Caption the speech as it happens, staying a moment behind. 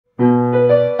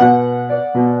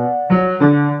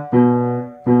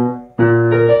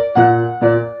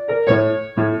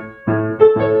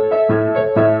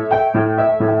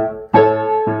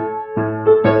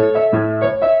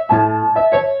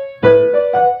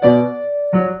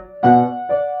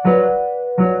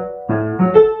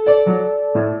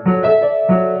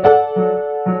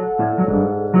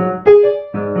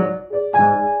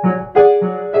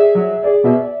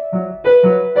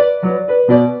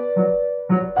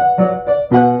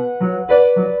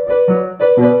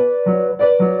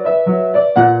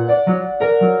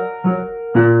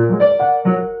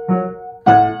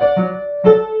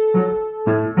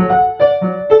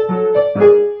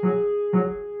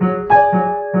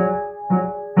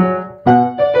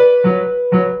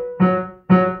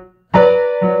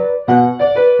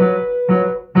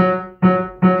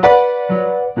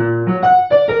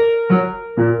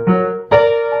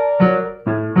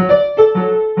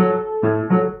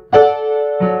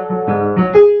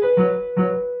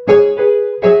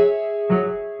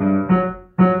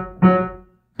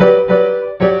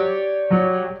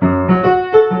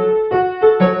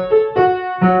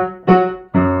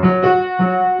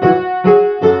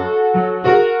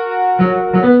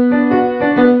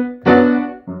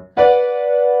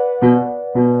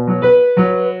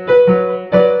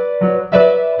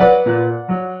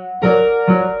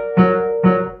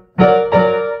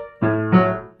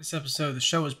episode of the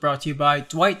show was brought to you by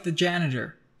Dwight the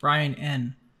Janitor,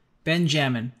 BrianN,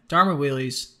 BenJammin, Dharma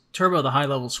Wheelies, Terrbow the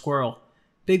High-Level Squirrel,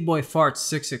 Big Boy Farts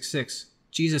 666,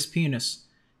 Jesus pENUS,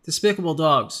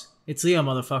 Despicabledogs,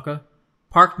 itsLeonMuthaFucka,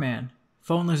 Parkman,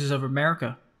 Phone Losers of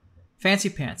America,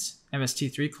 FancyPants,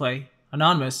 MST3 Clay,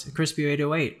 Anonymous, and Chrispy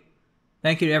 808.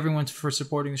 Thank you to everyone for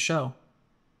supporting the show.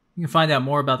 You can find out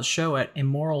more about the show at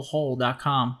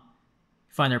immoralhole.com. You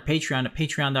can find our Patreon at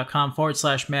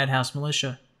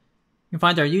patreon.com/madhousemilitia. You can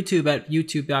find our YouTube at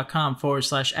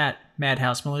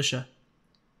youtube.com/@madhousemilitia. You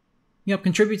can help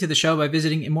contribute to the show by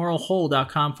visiting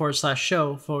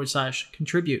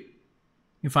immoralhole.com/show/contribute. You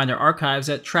can find our archives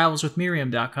at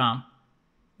travelswithmiriam.com.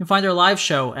 You can find our live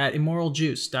show at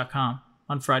immoraljuice.com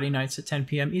on Friday nights at 10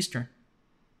 p.m. Eastern. If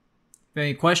you have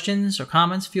any questions or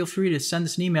comments, feel free to send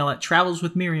us an email at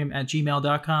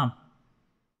travelswithmiriam@gmail.com.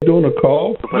 Doing a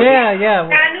call? Yeah.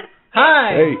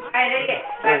 Hi. Hey.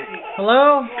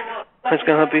 Hello? How's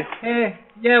can I help you? Hey.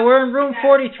 Yeah, we're in room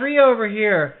 43 over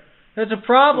here. There's a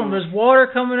problem. There's water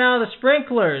coming out of the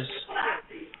sprinklers.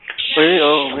 Wait,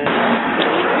 oh, man. I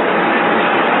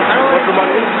don't think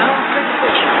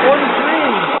it's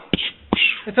 43.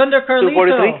 It's under Carlito.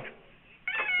 243?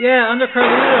 Yeah, under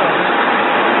Carlito.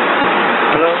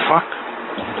 Hello? Fuck.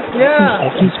 Yeah.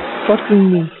 He's fucking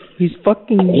me. He's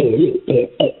fucking me.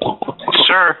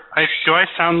 Sir, do I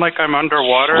sound like I'm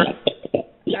underwater?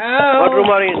 Ow. What room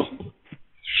are you in?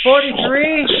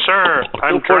 43? Sir,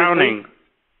 I'm 243? drowning.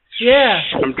 Yeah.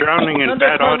 I'm drowning in Under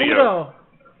bad audio. Carlito.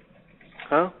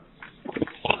 Huh?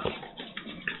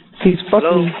 He's fucking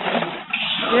Hello? me.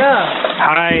 Yeah.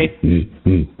 Hi.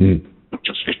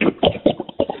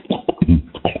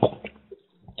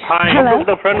 Hi. Hello? From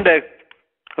the front deck.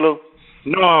 Hello?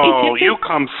 No, you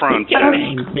come front desk.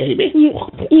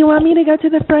 You want me to go to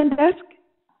the front desk?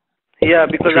 Yeah,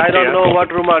 because I don't know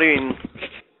what room are you in.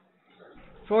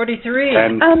 43.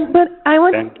 But I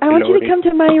want you to come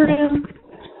to my room.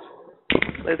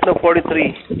 There's no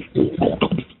 43.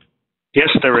 Yes,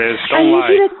 there is. I Don't need lie.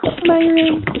 you to come to my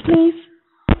room, please.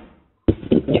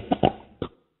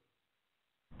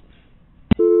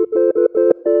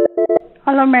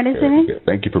 Hello, medicine.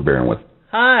 Thank you for bearing with.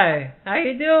 Hi. How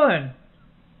you doing?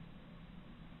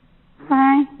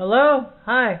 Hi. Hello?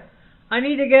 Hi. I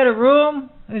need to get a room.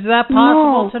 Is that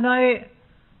possible tonight?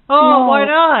 Oh, No. why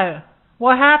not?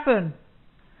 What happened?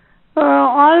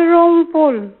 All room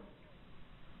full.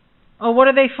 Oh, what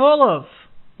are they full of?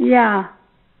 Yeah.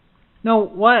 No,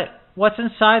 what? What's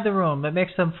inside the room that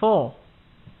makes them full?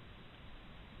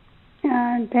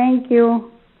 Thank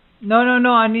you.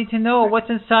 No. I need to know what's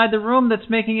inside the room that's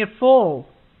making it full.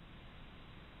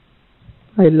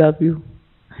 I love you.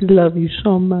 I love you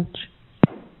so much.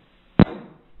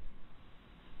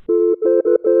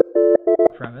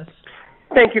 Premise.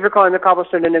 Thank you for calling the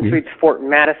Cobblestone Inn and Suites Fort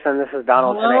Madison. This is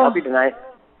Donald. Can I help you tonight?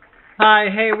 Hi,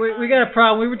 hey, we got a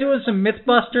problem. We were doing some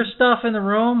Mythbuster stuff in the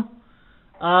room.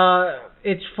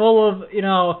 It's full of,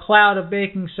 a cloud of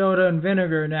baking soda and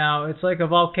vinegar now. It's like a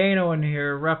volcano in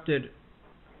here erupted.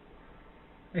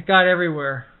 It got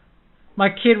everywhere. My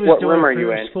kid was doing it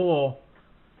for school.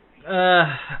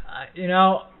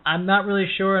 I'm not really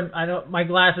sure, and my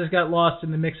glasses got lost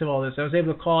in the mix of all this. I was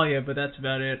able to call you, but that's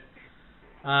about it.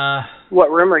 What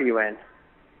room are you in?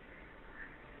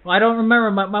 Well, I don't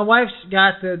remember. My wife's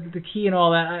got the key and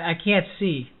all that. I can't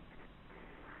see.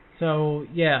 So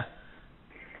yeah.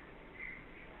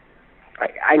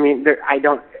 I mean, I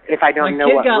don't. If I don't know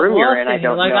what room you're in, I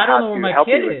don't know how to where my help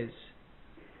kid you. is.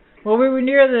 Well, we were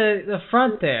near the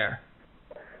front there.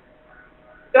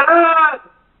 Dad!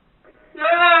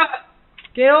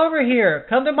 Get over here.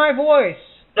 Come to my voice.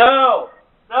 No!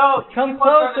 Come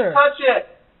closer. Touch it!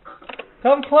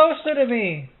 Come closer to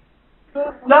me.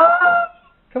 No!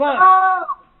 Come on. No!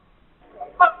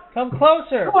 Come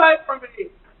closer. Get away from me!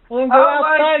 Well, then go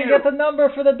outside and get the number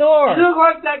for the door. You look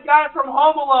like that guy from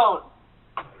Home Alone.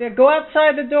 Yeah, go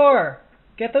outside the door.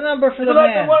 Get the number for the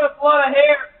man. You look like the one with a lot of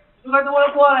hair. You look like the one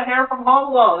with a lot of hair from Home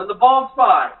Alone in the bald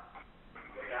spot.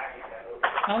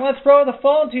 I'm going to throw the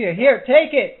phone to you. Here,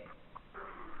 take it.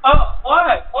 Oh,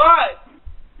 what?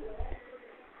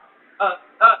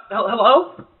 Hello?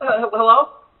 Hello?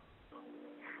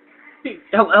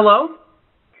 Hello?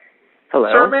 Hello?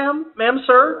 Sir, ma'am? Ma'am,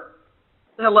 sir?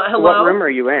 Hello? What room are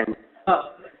you in?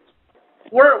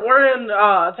 We're in,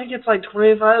 I think it's like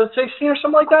 2516 or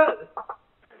something like that.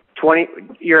 20.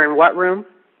 You're in what room?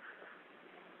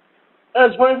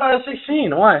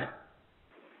 2516. Why?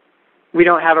 We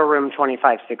don't have a room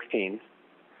 2516.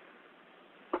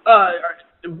 Are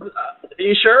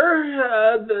you sure?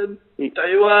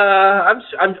 I'm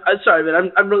sorry,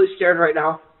 man. I'm really scared right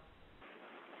now.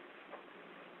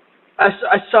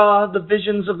 I saw the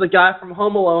visions of the guy from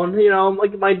Home Alone. You know,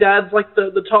 like my dad's like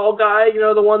the tall guy, you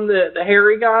know, the one, the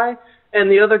hairy guy, and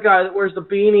the other guy that wears the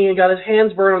beanie and got his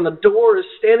hands burned on the door is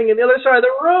standing in the other side of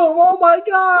the room. Oh my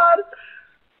God!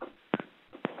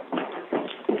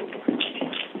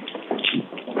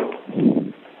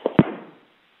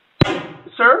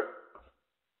 Sir?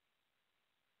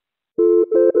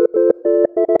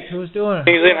 Who's doing it?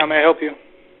 Hey, Zane, how may I help you?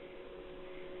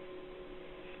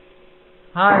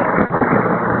 Hi.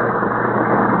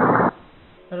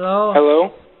 Hello?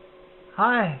 Hello?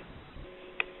 Hi.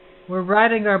 We're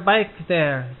riding our bike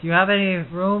there. Do you have any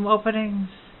room openings?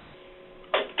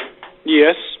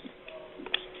 Yes.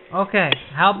 Okay.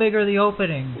 How big are the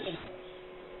openings?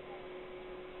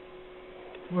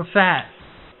 We're fat.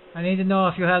 I need to know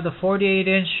if you have the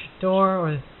 48-inch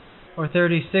door or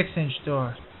 36-inch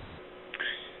door.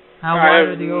 How wide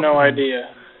are the openings? No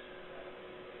idea.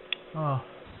 Oh.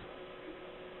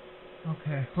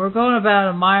 Okay. We're going about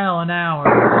a mile an hour.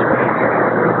 Let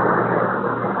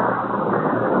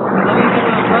me give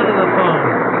my brother the phone.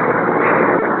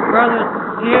 Brother,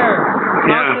 here.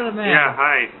 Talk to the man. Yeah,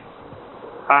 hi.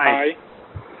 Hi.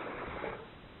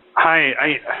 Hi,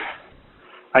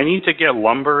 I need to get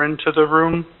lumber into the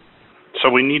room, so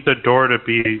we need the door to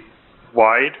be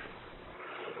wide.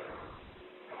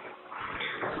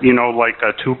 You know, like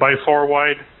a 2x4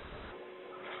 wide.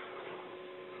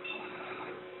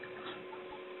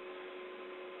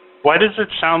 Why does it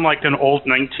sound like an old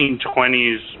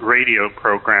 1920s radio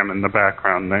program in the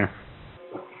background there?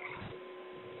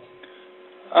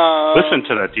 Listen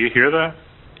to that. Do you hear that?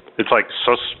 It's like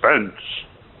suspense.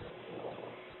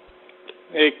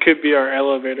 It could be our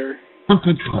elevator.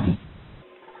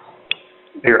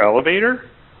 Your elevator?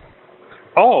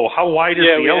 Oh, how wide is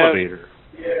the elevator?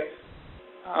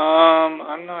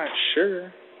 I'm not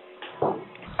sure.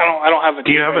 I don't have a.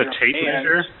 Do you have a tape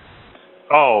measure?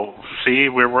 Oh, see,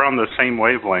 we're on the same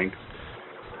wavelength.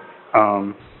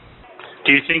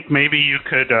 Do you think maybe you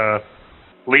could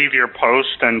leave your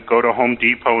post and go to Home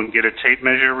Depot and get a tape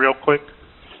measure real quick?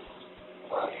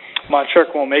 My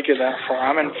truck won't make it that far.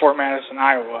 I'm in Fort Madison,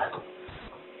 Iowa.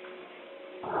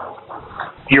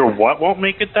 Your what won't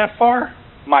make it that far?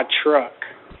 My truck.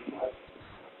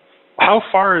 How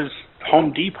far is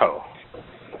Home Depot?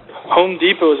 Home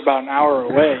Depot is about an hour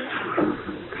away.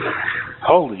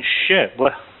 Holy shit!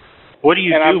 What do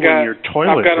you do when your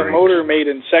toilet I've got breaks? a motor made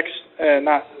in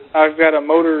I've got a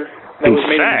motor that was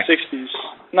made in the 60s.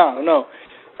 No.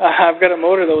 I've got a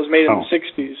motor that was made in the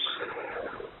 60s.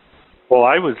 Well,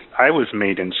 I was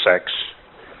made in sex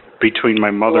between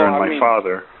my mother and my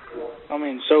father. I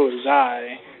mean, so was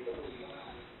I.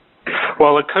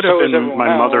 Well, it could have been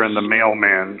my mother else. and the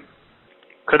mailman.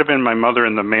 Could have been my mother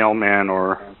and the mailman,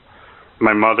 or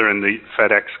my mother and the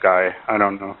FedEx guy. I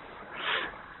don't know.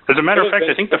 As a matter of fact,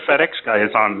 I think the FedEx guy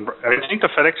is on. I think the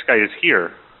FedEx guy is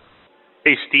here.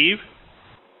 Hey, Steve.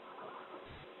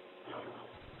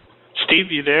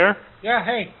 Steve, you there? Yeah.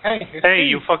 Hey. Hey,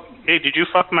 Hey, did you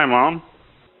fuck my mom?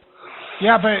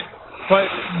 Yeah, but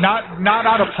not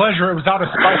out of pleasure. It was out of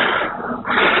spite.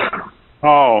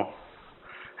 Oh.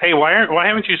 Hey, why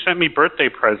haven't you sent me birthday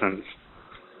presents?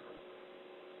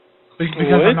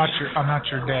 Because I'm not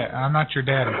your dad. I'm not your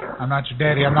daddy. I'm not your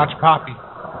daddy. I'm not your poppy.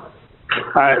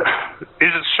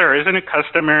 Isn't it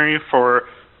customary for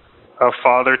a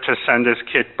father to send his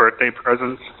kid birthday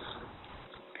presents?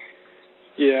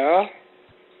 Yeah.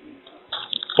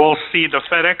 Well, see, the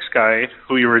FedEx guy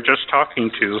who you were just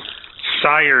talking to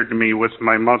sired me with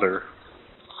my mother.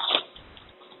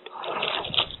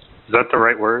 Is that the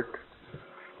right word?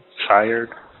 Sired?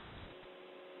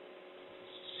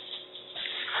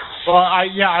 Well,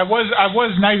 I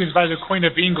was knighted by the Queen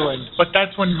of England, but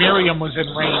that's when Miriam was in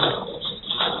reign.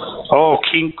 Oh,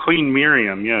 Queen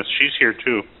Miriam, yes, she's here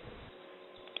too.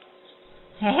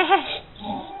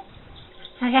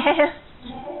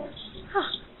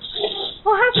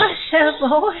 Why am I so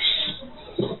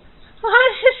moist? Why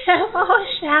is it so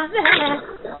moist down there?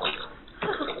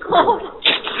 Oh, God.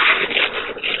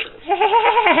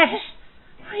 Yes.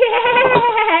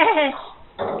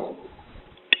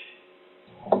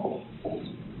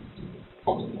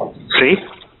 See?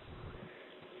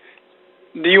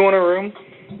 Do you want a room?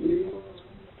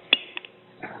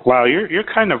 Wow, you're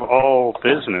kind of all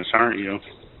business, aren't you?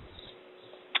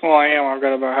 Well, I am. I've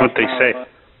got about half What they an hour say. left.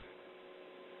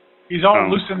 He's all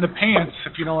loose in the pants,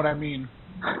 if you know what I mean.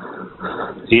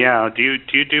 Yeah. Do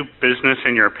you do business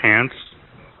in your pants?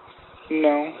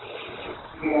 No.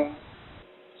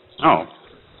 Oh.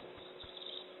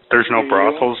 There's no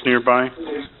brothels nearby?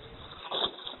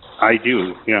 I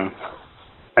do, yeah.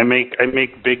 I make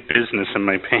big business in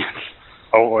my pants.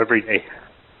 Oh, every day.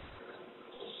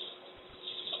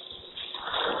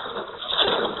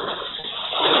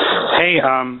 Hey,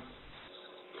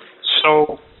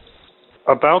 so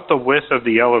about the width of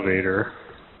the elevator,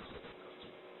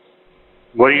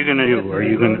 what are you going to do? Are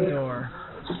you going to...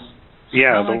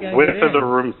 Yeah, the width of the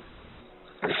room.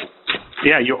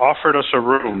 Yeah, you offered us a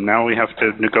room. Now we have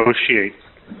to negotiate.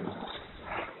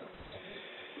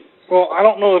 Well, I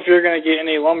don't know if you're going to get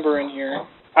any lumber in here.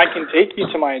 I can take you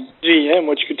to my GM,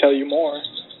 which could tell you more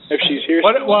if she's here.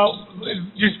 Well,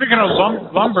 you're speaking of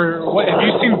lumber. Have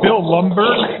you seen Bill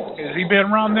Lumberg? Has he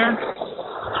been around there?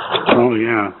 Oh,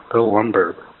 yeah, Bill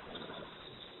Lumberg.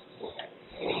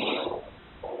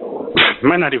 It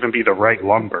might not even be the right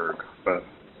Lumberg, but...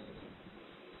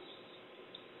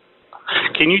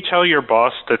 Can you tell your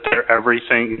boss that they're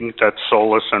everything that's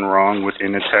soulless and wrong with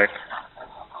Initech?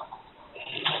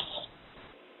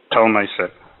 Tell him I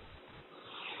said.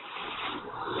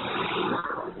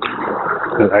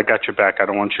 I got your back. I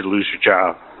don't want you to lose your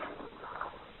job.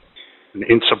 An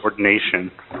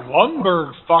insubordination.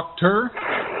 Lumberg fucked her.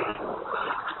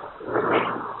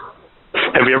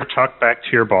 Have you ever talked back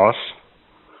to your boss?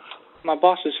 My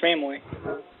boss's family.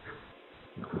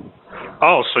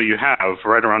 Oh, so you have,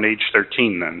 right around age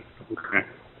 13 then. Okay.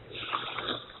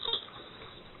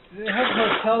 Do they have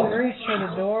hotel grease for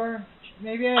the door?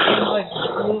 Maybe I can, like,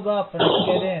 lube up and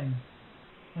get in.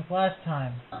 Like last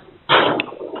time.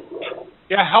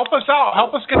 Yeah, help us out.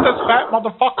 Help us get this fat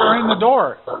motherfucker in the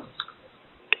door.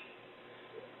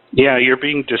 Yeah, you're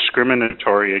being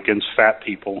discriminatory against fat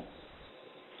people.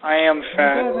 I am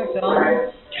fat.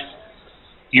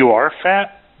 You are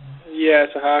fat? Yeah,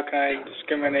 so how can I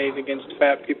discriminate against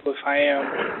fat people if I am?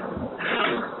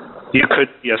 You could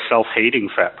be a self-hating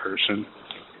fat person.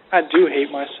 I do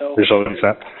hate myself. There's always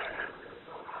that.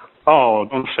 Oh,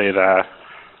 don't say that.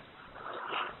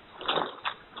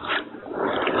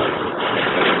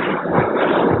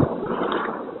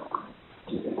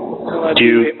 Well, do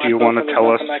you want to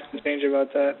tell us? I can change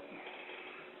about that.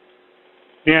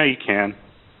 Yeah, you can.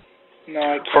 No,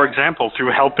 I can't. For example,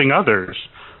 through helping others,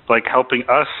 like helping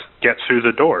us get through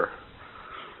the door.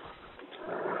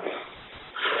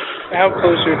 How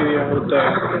close are to your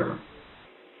hotel?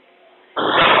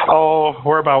 Oh,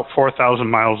 we're about 4,000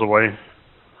 miles away.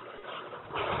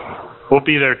 We'll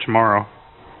be there tomorrow.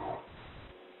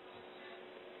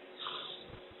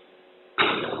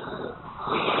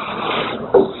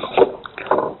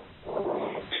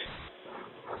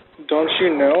 Don't you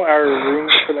know our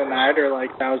rooms for the night are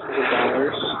like thousands of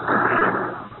dollars?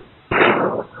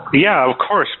 Yeah, of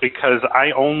course, because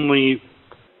I only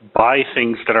buy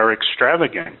things that are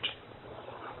extravagant.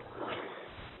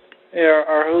 Yeah,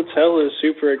 our hotel is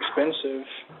super expensive.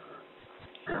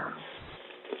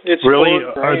 It's really?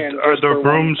 Are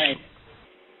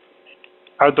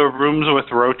the rooms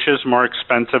with roaches more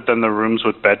expensive than the rooms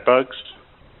with bed bugs?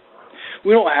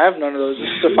 We don't have none of those. This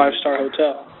is a 5-star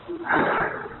hotel.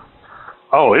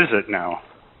 Oh, is it now?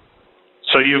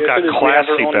 So you've got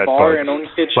classy bed bugs.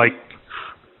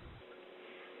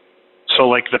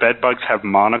 Like the bed bugs have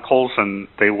monocles and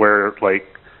they wear like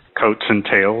coats and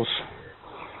tails?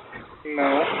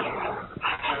 No.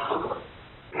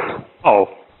 Oh.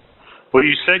 Well,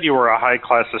 you said you were a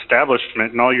high-class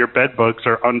establishment and all your bed bugs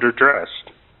are underdressed.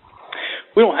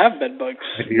 We don't have bed bugs.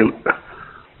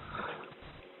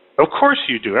 Of course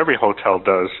you do. Every hotel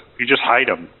does. You just hide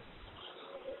them.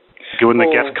 When the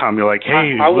guests come, you're like,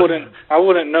 hey. I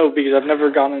wouldn't know because I've never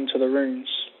gone into the rooms.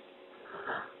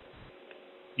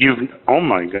 Oh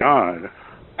my God.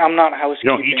 I'm not housekeeping. You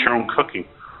don't eat your own cooking.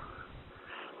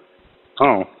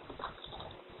 Oh.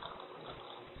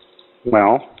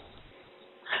 Well,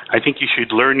 I think you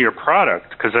should learn your product,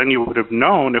 because then you would have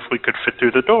known if we could fit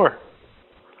through the door.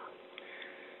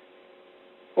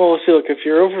 Well, see, look, if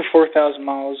you're over 4,000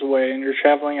 miles away and you're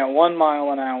traveling at 1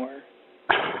 mile an hour,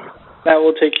 that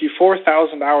will take you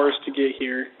 4,000 hours to get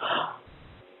here.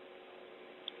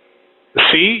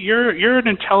 See, you're an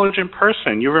intelligent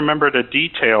person. You remembered a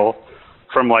detail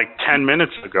from like 10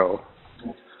 minutes ago,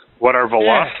 what our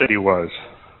velocity was.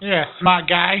 Yeah, smart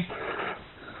guy.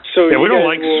 So yeah, we don't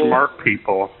like smart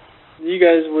people. You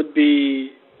guys would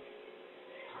be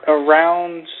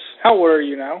around... How old are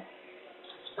you now?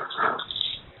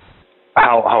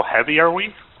 How heavy are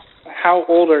we? How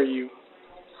old are you?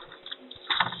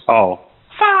 Oh.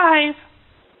 5.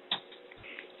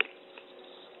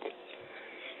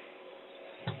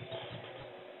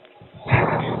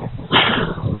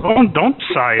 Don't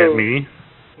sigh at me.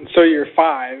 So you're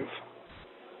 5.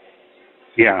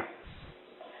 Yeah.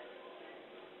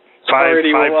 5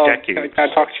 decades. Can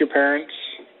I talk to your parents?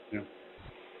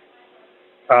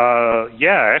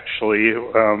 Yeah, actually,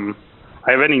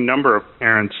 I have any number of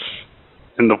parents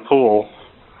in the pool.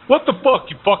 What the fuck,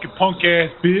 you fucking punk ass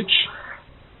bitch?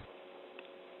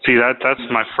 See, that's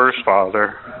my first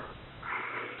father.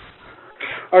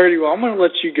 Alrighty, well, I'm gonna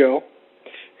let you go.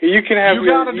 You can have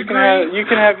you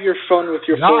can have your fun with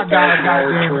your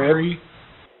 4,000-hour trip.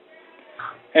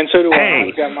 And so do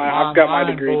I. I've got my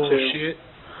degree too.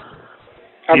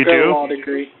 I've got a law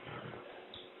degree.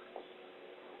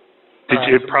 Did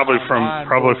you probably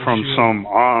from some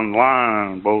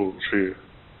online bullshit?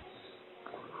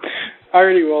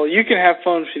 Alrighty, well, you can have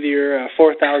fun with your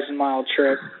 4,000-mile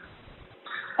trip.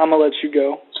 I'm gonna let you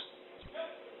go.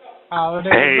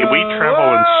 Hey, we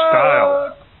travel in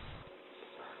style.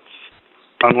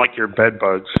 Unlike your bed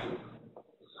bugs.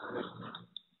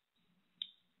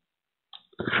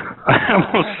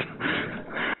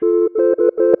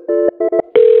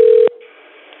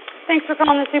 Thanks for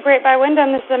calling the Super 8 by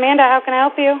Wyndham. This is Amanda. How can I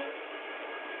help you?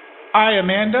 Hi,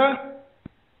 Amanda.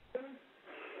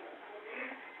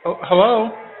 Oh,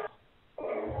 hello?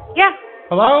 Yeah.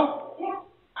 Hello?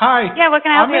 Hi. Yeah, what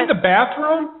can I help you? I'm in the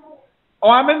bathroom.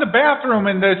 I'm in the bathroom,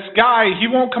 and this guy, he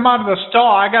won't come out of the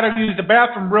stall. I got to use the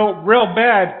bathroom real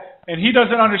bad, and he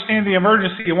doesn't understand the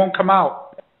emergency. He won't come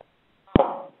out.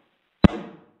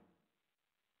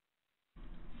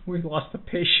 We lost the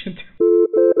patient.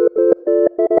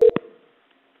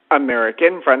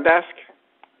 American front desk.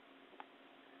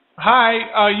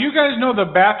 Hi, you guys know the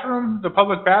bathroom, the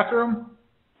public bathroom?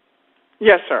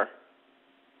 Yes, sir.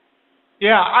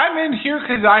 Yeah, I'm in here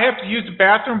because I have to use the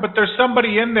bathroom, but there's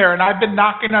somebody in there, and I've been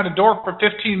knocking on the door for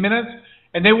 15 minutes,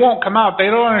 and they won't come out. They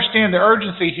don't understand the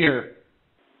urgency here.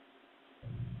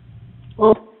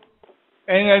 Oh.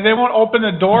 And they won't open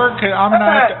the door because I'm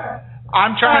gonna have to.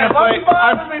 I'm trying to play.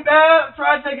 I'm me, man. I'm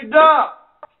trying to take a dump.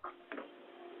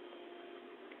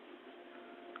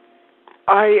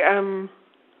 I am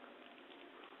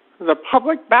the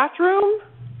public bathroom?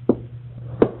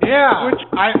 Yeah.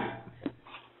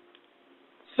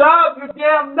 Stop your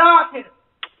damn knocking.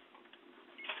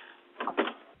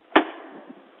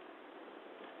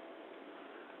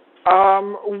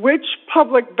 Which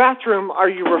public bathroom are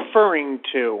you referring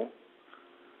to?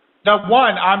 The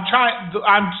one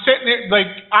I'm sitting there like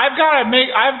I've got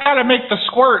to make the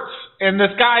squirts, and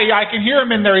this guy, I can hear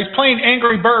him in there. He's playing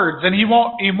Angry Birds, and he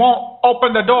won't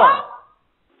open the door.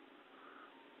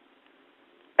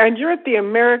 And you're at the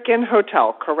American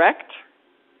Hotel, correct?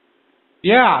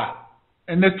 Yeah.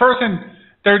 And this person,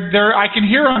 they're I can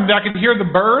hear them. I can hear the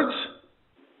birds.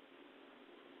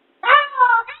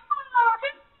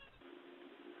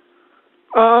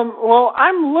 Well,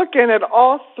 I'm looking at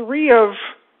all three of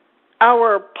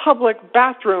our public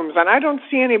bathrooms, and I don't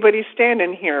see anybody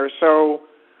standing here, so...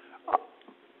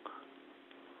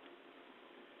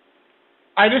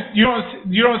 You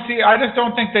don't see, I just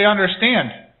don't think they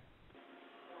understand.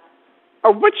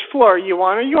 Which floor are you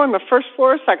on? Are you on the first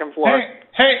floor or second floor?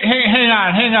 Hey, hang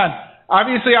on.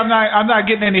 Obviously, I'm not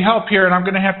getting any help here, and I'm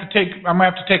gonna have to take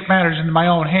matters into my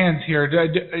own hands here.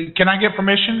 Can I get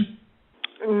permission?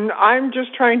 I'm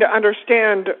just trying to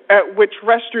understand at which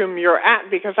restroom you're at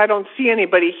because I don't see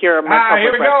anybody here in my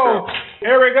public restroom.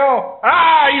 Here we go.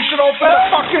 You should open the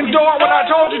fucking door when I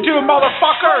told you to,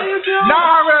 motherfucker.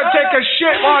 Now I'm gonna take a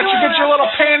shit. Why don't you get your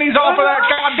little panties off of that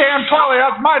goddamn toilet?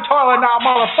 That's my toilet now,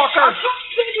 motherfucker.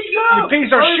 You piece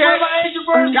of shit.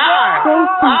 God. Come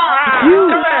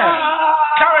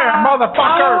here,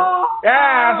 motherfucker.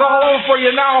 Yeah, it's all over for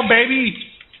you now, baby.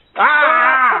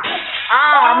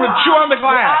 I'm gonna chew on the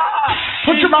glass.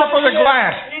 Put your mouth on the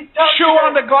glass. Chew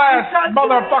on the glass,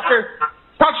 motherfucker.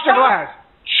 Touch the glass.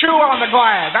 Chew on the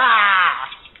glass.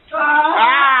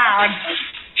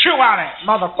 Chew on it,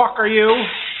 motherfucker, you.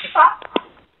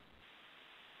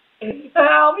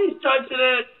 Help, he's touching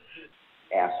it.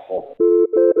 Asshole.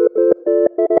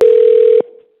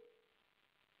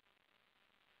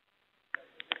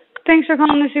 Thanks for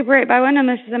calling the Super 8 by Wyndham.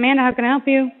 This is Amanda. How can I help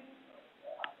you?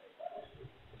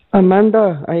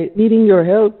 Amanda, I'm needing your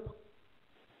help.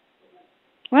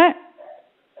 What?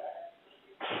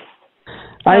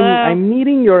 I'm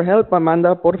needing your help,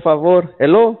 Amanda, por favor.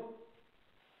 Hello?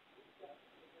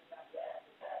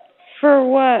 For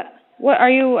what? What are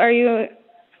you,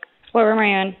 what room are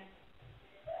you in?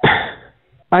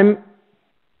 I'm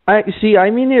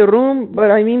in a room,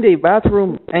 but I'm in the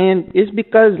bathroom, and it's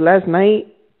because last night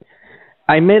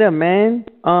I met a man.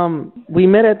 We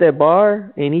met at the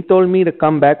bar, and he told me to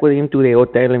come back with him to the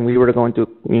hotel, and we were going to,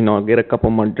 get a couple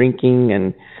more drinking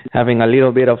and having a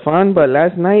little bit of fun. But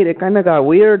last night it kind of got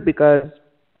weird because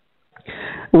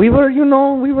we were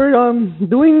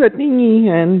doing the thingy,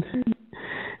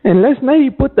 and last night he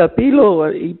put the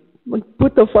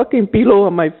fucking pillow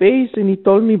on my face, and he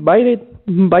told me bite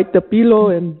the pillow,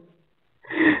 and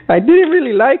I didn't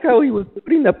really like how he was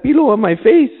putting the pillow on my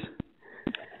face.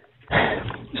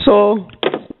 So,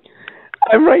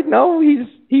 I'm right now,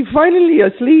 he's finally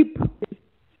asleep.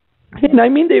 And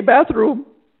I'm in the bathroom.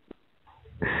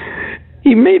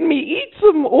 He made me eat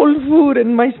some old food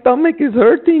and my stomach is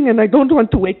hurting and I don't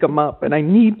want to wake him up. And I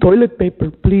need toilet paper,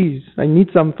 please. I need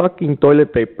some fucking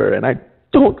toilet paper and I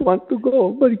don't want to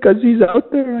go. But because he's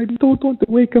out there, I don't want to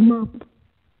wake him up.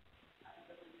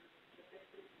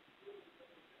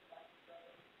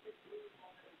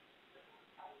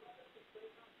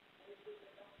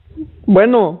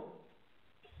 Bueno.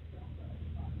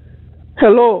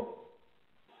 Hello.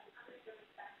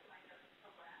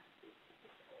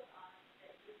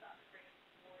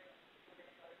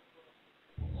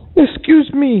 Excuse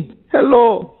me.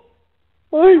 Hello.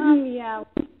 Yeah.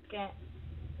 Okay.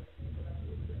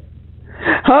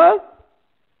 Huh?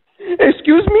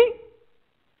 Excuse me?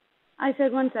 I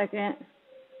said 1 second.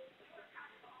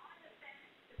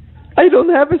 I don't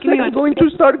have a second. I'm going to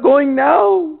start going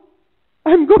now.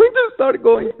 I'm going to start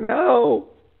going now.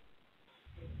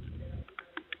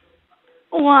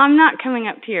 Well, I'm not coming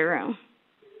up to your room.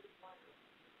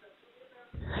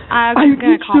 I'm I going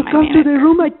need to call to my come manager. to the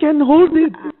room. I can't hold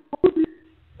it.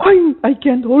 I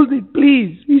can't hold it,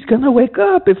 please. He's going to wake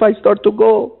up if I start to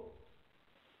go.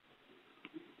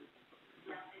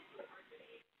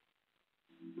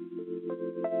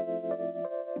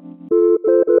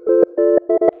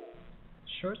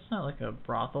 Sure, it's not like a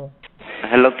brothel.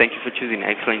 Hello, thank you for choosing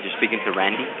Excellent. You're speaking to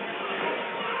Randy.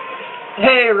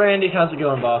 Hey, Randy, how's it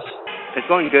going, boss? It's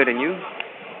going good, and you?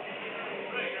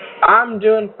 I'm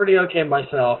doing pretty okay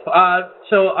myself.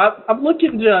 So I'm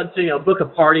looking to book a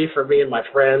party for me and my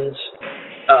friends.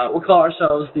 We'll call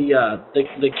ourselves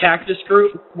the Cactus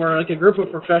Group. We're like a group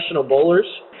of professional bowlers,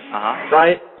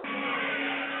 right?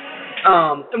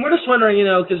 And we're just wondering,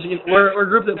 because we're a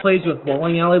group that plays with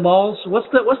bowling alley balls. What's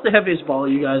the heaviest ball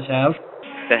you guys have?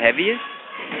 The heaviest?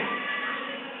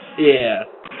 Yeah.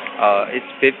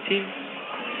 It's 15.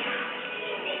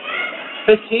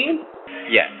 15?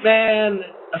 Yeah. Man,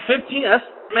 a 15?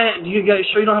 Man, do you guys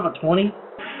sure you don't have a 20?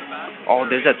 Oh,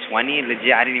 there's a 20?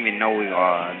 Legit, I didn't even know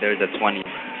there's a 20.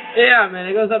 Yeah, man,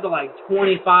 it goes up to like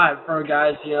 25 for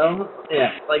guys, Yeah,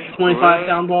 like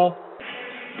 25-pound ball.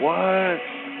 What?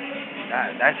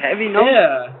 That's heavy, no?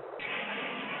 Yeah.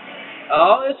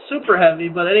 Oh, it's super heavy,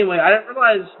 but anyway, I didn't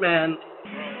realize, man.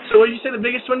 So what did you say the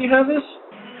biggest one you have is?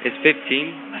 It's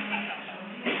 15.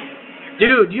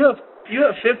 Dude, you have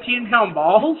 15-pound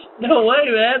balls? No way,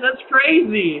 man. That's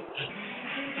crazy.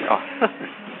 Oh.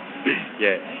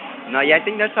 Yeah. No, yeah, I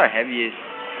think that's our heaviest.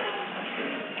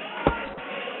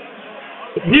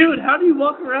 Dude, how do you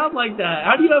walk around like that?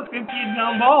 How do you have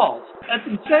 15-pound balls? That's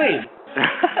insane.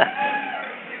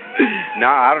 No,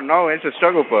 I don't know. It's a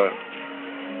struggle, but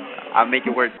I'll make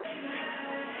it work.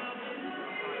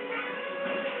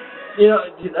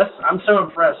 Dude, I'm so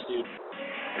impressed, dude.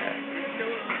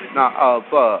 No,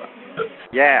 but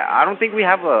yeah, I don't think we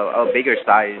have a bigger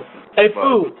size. Hey,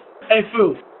 Foo.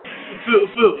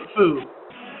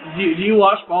 Do you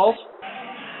wash balls?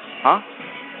 Huh?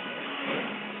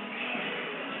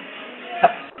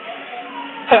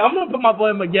 Hey, I'm gonna put my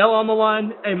boy Miguel on the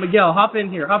line. Hey, Miguel, hop in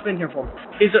here for me.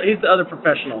 He's the other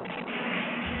professional.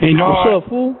 Hey, what's up,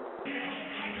 fool?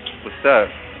 What's up?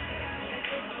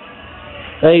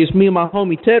 Hey, it's me and my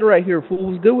homie Ted right here,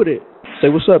 fool. What's good with it? Say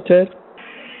what's up, Ted.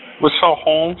 What's up,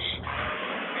 Holmes?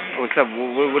 What's up?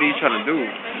 What are you trying to do?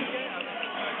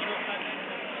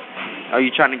 Are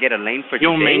you trying to get a lane for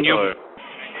today? Or?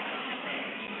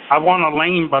 I want a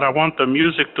lane, but I want the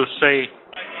music to say,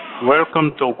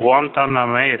 "Welcome to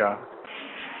Guantanamera."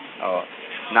 Oh,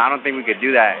 no, I don't think we could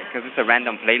do that because it's a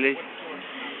random playlist.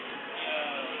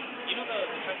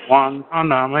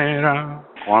 Guantanamera,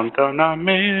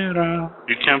 Guantanamera.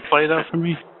 You can't play that for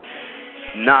me?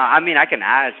 No, I mean, I can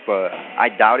ask, but I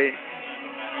doubt it.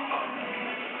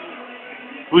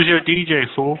 Who's your DJ,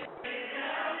 fool?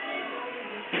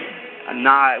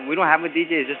 Nah, we don't have a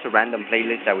DJ. It's just a random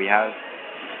playlist that we have.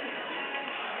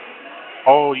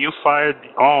 Oh, you fired...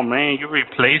 Oh, man, you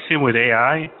replacing with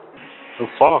AI? The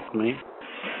fuck, man?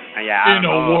 Yeah, in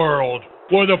a world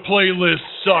where the playlist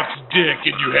sucks dick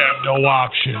and you have no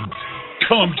options,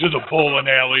 come to the bowling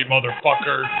alley,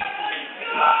 motherfucker.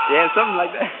 Yeah, something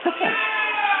like that.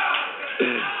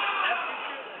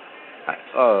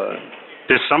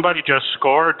 Did somebody just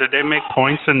score? Did they make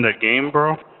points in the game,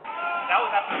 bro?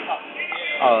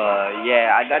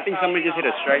 Yeah, I think somebody just hit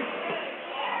a strike.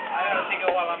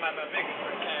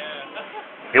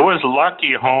 It was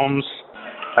lucky, Holmes.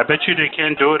 I bet you they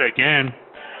can't do it again.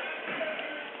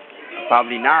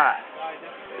 Probably not.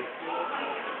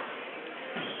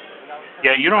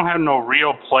 Yeah, you don't have no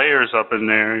real players up in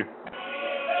there.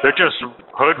 They're just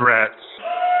hood rats.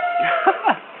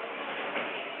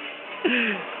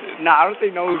 No, I don't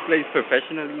think no one plays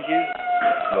professionally here.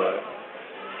 But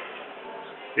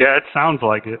yeah, it sounds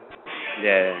like it.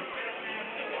 yeah.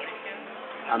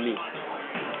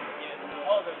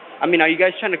 I mean, are you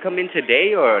guys trying to come in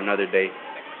today or another day?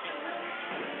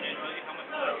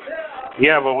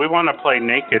 Yeah, but we want to play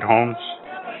naked, Holmes.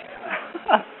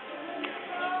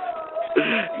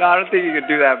 No, I don't think you can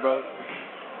do that, bro.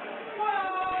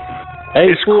 Hey,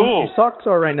 it's fool, cool. your socks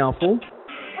are right now, fool.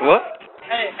 What?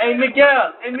 Hey,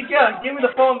 Miguel, give me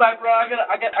the phone back, bro. I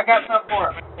got something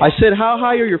for it. I said, how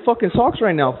high are your fucking socks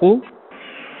right now, fool?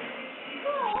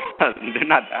 They're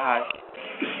not that high.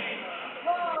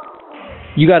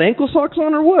 You got ankle socks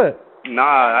on or what? Nah,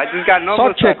 I just got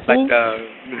normal Sock check, socks, fool.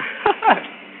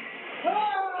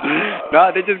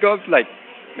 No, they just go up to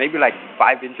maybe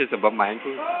 5 inches above my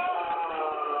ankles.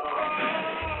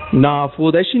 Nah,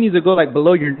 fool, that shit needs to go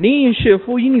below your knee and shit,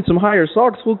 fool. You need some higher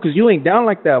socks, fool, because you ain't down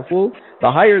like that, fool.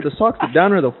 The higher the socks, the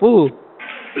downer the fool.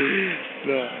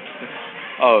 No.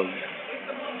 Oh.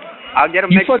 I'll get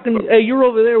them You next fucking, hey, you're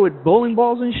over there with bowling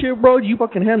balls and shit, bro. You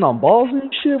fucking hand on balls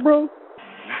and shit, bro.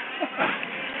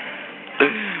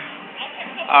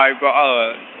 Alright, bro.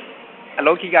 I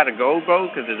low-key gotta go, bro,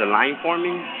 because there's a line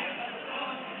forming.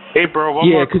 Hey, bro, one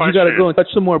more question. Yeah, because you gotta go and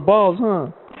touch some more balls, huh?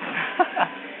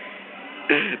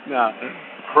 Nah.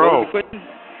 Bro.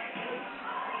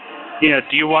 Yeah,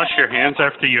 do you wash your hands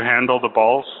after you handle the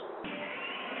balls?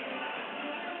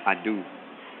 I do.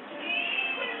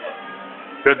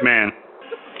 Good man.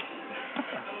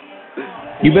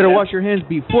 You better wash your hands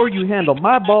before you handle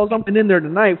my balls. I'm in there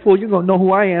tonight, fool. You're gonna know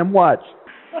who I am. Watch.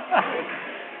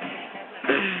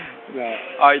 No.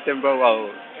 Alright then, bro.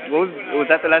 Was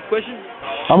that the last question?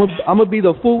 I'm gonna be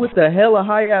the fool with the hella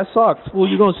high ass socks, fool.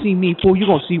 You gonna see me, fool. You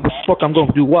gonna see what the fuck I'm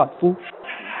gonna do. What, fool?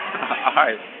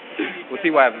 Alright. We'll see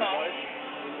what happens.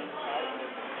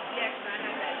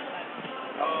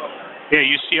 Yeah,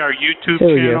 you see our YouTube Hell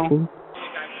channel? yeah, fool.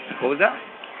 What was that?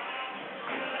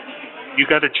 You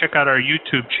got to check out our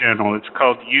YouTube channel. It's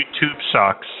called YouTube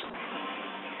Socks.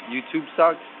 YouTube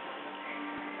socks?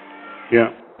 Yeah.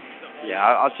 Yeah,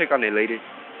 I'll check on it later.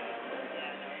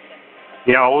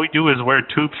 Yeah, all we do is wear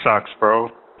tube socks, bro.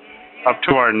 Up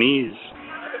to our knees.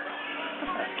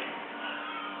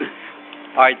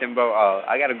 Alright then, bro.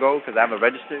 I gotta go because I have a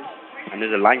register and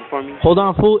there's a line for me. Hold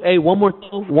on, fool. Hey, one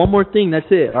more thing. That's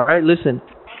it. All right, listen.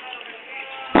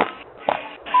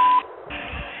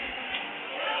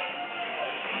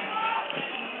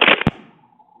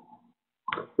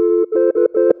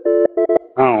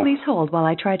 Oh. Please hold while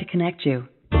I try to connect you.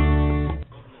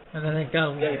 And then it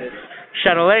got waited.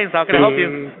 Shadow Lanes, how can I help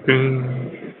you?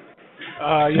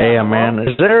 Hey, man.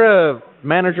 Is there a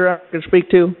manager I can speak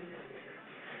to?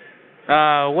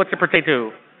 What's it pertain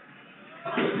to?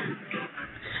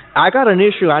 I got an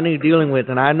issue I need dealing with,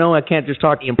 and I know I can't just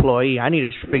talk to the employee. I need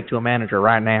to speak to a manager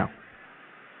right now.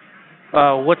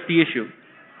 What's the issue?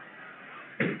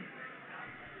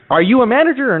 Are you a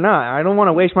manager or not? I don't want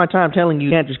to waste my time telling you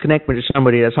can't just connect me to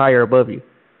somebody that's higher above you.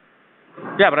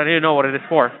 Yeah, but I need to know what it is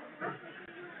for.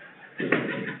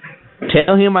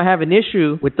 Tell him I have an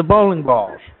issue with the bowling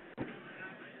balls.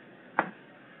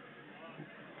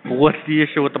 What's the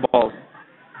issue with the balls?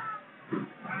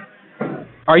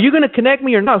 Are you going to connect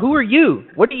me or not? Who are you?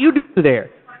 What do you do there?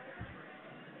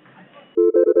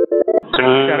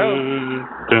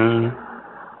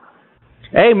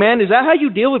 Hey, man, is that how you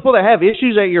deal with people that have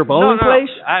issues at your bowling place?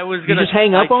 I was You gonna just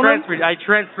hang up on them?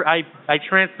 I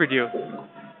transferred you.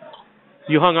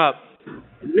 You hung up.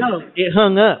 No, it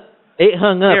hung up. It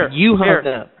hung up. You hung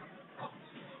up.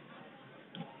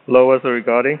 Hello, what's the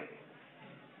regarding?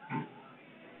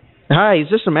 Hi, is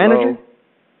this a manager?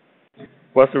 Hello.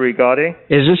 What's the regarding?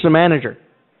 Is this a manager?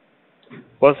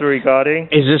 What's the regarding?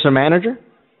 Is this a manager?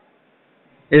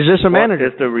 Is this a manager?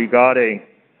 What is the regarding?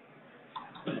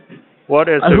 What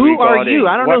is the Who regarding? are you?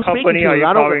 I don't what know who company are you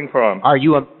calling from? Are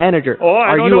you a manager? Oh, I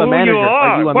are don't you know a who manager? you are.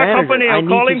 Are you a what manager? company are you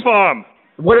calling from?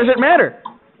 What does it matter?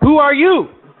 Who are you?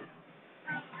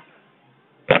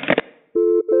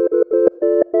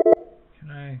 Can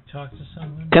I talk to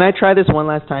someone? Can I try this one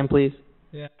last time, please?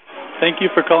 Yeah. Thank you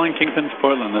for calling Kingpins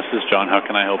Portland. This is John. How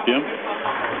can I help you?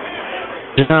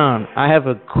 John, I have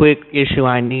a quick issue.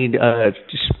 I need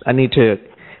to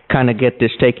kind of get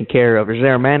this taken care of. Is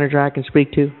there a manager I can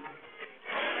speak to?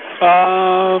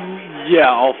 Yeah,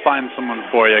 I'll find someone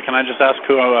for you. Can I just ask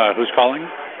who's calling?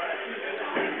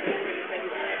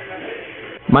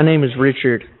 My name is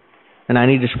Richard, and I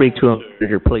need to speak to a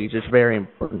manager, please. It's very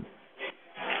important.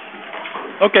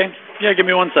 Okay. Yeah, give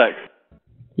me 1 sec.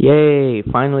 Yay,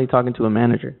 finally talking to a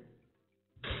manager.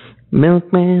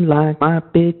 Milkman like my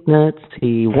big nuts.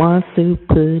 He wants to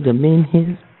put them in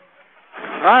his...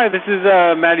 Hi, this is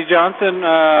Maddie Johnson.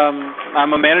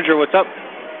 I'm a manager. What's up?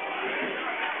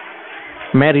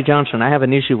 Maddie Johnson, I have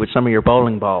an issue with some of your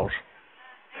bowling balls.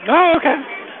 Oh, okay.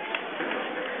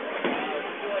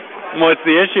 What's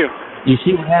the issue? You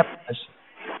see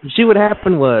what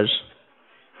happened was,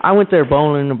 I went there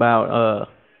bowling about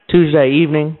Tuesday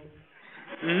evening,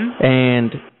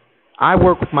 and I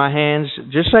work with my hands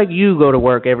just like you go to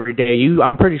work every day.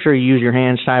 I'm pretty sure you use your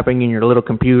hands typing in your little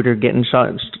computer, getting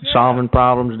solving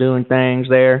problems, doing things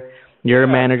there. You're a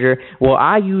manager. Well,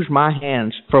 I use my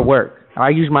hands for work.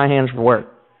 I'm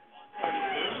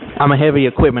a heavy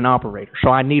equipment operator, so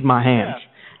I need my hands.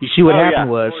 You see what happened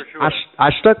was,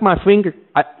 I stuck my finger...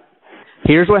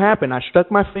 Here's what happened. I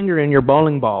stuck my finger in your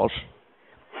bowling balls.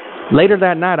 Later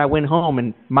that night, I went home,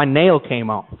 and my nail came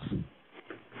off.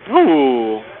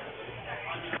 Ooh.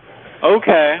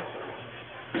 Okay.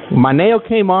 My nail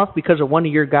came off because of one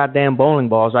of your goddamn bowling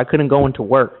balls. I couldn't go into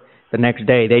work the next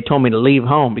day. They told me to leave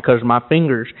home because my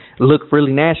fingers looked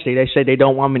really nasty. They said they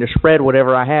don't want me to spread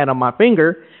whatever I had on my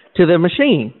finger to the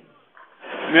machine.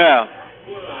 Yeah.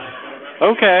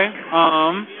 Okay.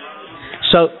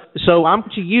 So I'm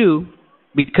to you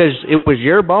because it was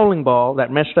your bowling ball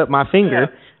that messed up my finger.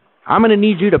 Yeah. I'm going to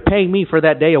need you to pay me for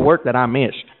that day of work that I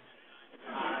missed.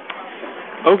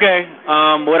 Okay.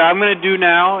 What I'm going to do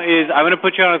now is I'm going to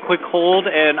put you on a quick hold,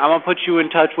 and I'm going to put you in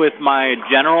touch with my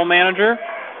general manager,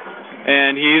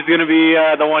 and he's going to be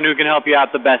the one who can help you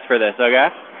out the best for this, okay?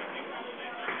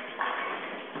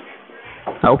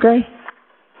 Okay.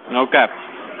 Okay.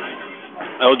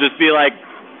 It'll just be like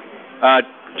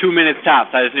 2 minutes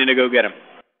tops. I just need to go get him.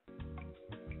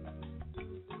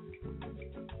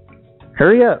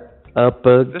 Hurry up. Up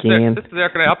again. This is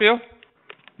Eric. Can I help you?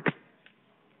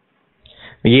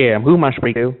 Yeah, who am I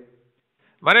speaking to?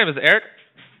 My name is Eric.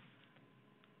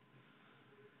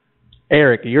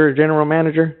 Eric, you're a general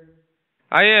manager?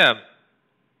 I am.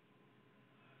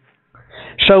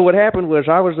 So what happened was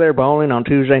I was there bowling on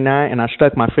Tuesday night, and I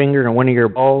stuck my finger in one of your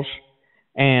balls,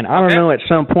 and I don't know, at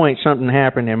some point something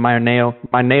happened, and my nail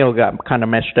got kind of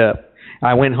messed up.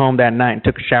 I went home that night and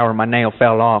took a shower. My nail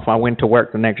fell off. I went to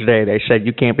work the next day. They said,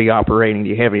 you can't be operating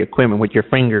the heavy equipment with your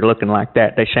finger looking like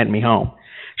that. They sent me home.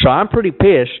 So I'm pretty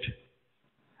pissed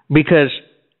because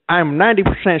I'm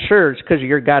 90% sure it's because of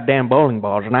your goddamn bowling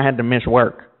balls, and I had to miss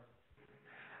work.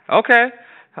 Okay.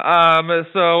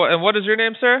 And what is your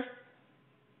name, sir?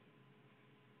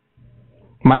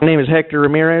 My name is Hector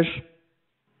Ramirez.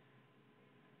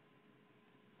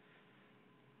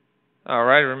 All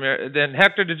right, Ramirez. Then,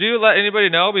 Hector, did you let anybody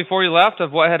know before you left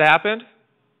of what had happened?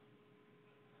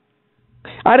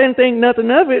 I didn't think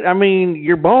nothing of it. I mean,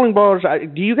 your bowling balls,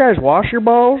 do you guys wash your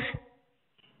balls?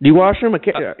 Do you wash them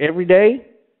every day?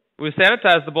 We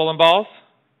sanitize the bowling balls.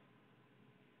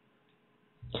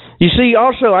 You see,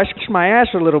 also, I scratched my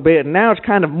ass a little bit, and now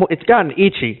it's gotten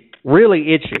itchy,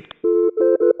 really itchy.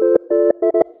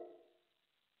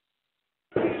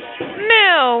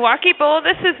 Milwaukee Bowl,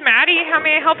 this is Maddie. How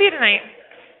may I help you tonight?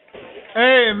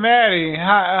 Hey, Maddie.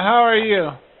 How are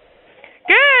you?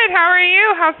 Good. How are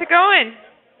you? How's it going?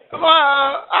 Well,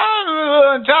 I'm a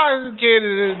little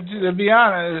intoxicated, to be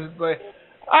honest, but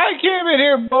I came in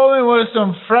here bowling with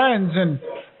some friends, and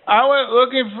I went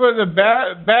looking for the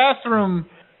bathroom,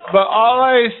 but all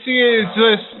I see is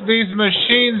just these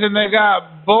machines, and they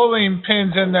got bowling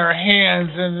pins in their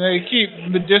hands, and they keep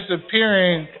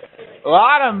disappearing. A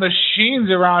lot of machines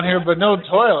around here, but no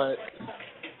toilet.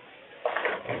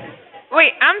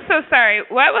 Wait, I'm so sorry.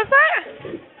 What was that?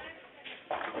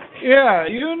 Yeah,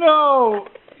 you know,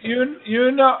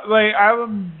 like,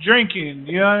 I'm drinking.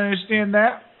 You understand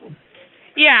that?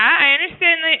 Yeah, I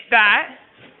understand that.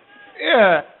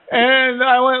 Yeah, and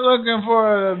I went looking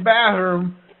for the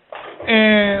bathroom,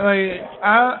 and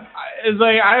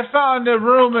I found a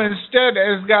room instead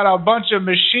that's got a bunch of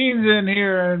machines in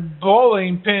here and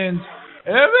bowling pins,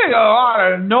 and they make a lot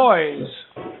of noise.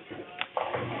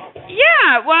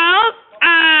 Yeah, well,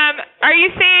 are you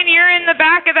saying you're in the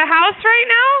back of the house right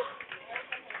now?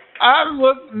 I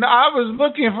was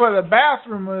looking for the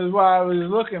bathroom is what I was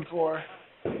looking for.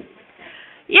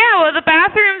 Yeah, well, the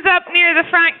bathroom's up near the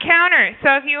front counter,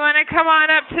 so if you want to come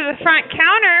on up to the front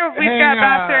counter, we've got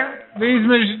bathroom. These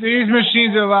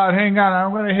machines are loud. Hang on, I'm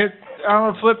gonna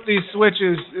flip these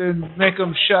switches and make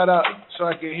them shut up so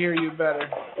I can hear you better.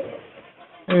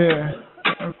 Yeah,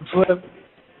 flip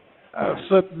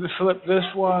this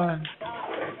one.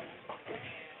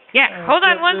 Yeah, hold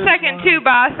on 1 second too,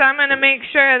 boss. I'm gonna make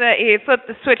sure that you flip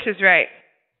the switches right.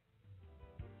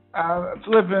 I'm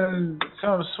flipping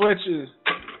some switches.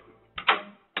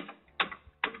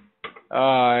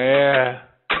 Oh, yeah.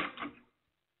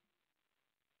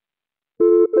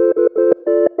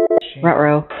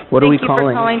 Ruh-roh. What are we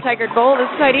calling? Thank you for calling Tiger Gold. This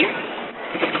is Heidi.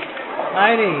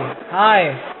 Heidi,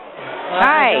 hi.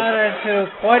 Hi. I got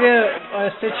into quite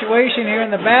a situation here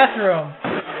in the bathroom.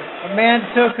 A man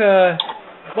took a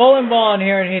bowling ball in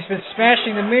here and he's been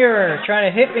smashing the mirror,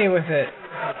 trying to hit me with it.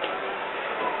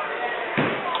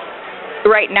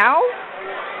 Right now?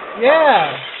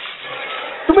 Yeah.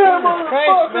 Come here,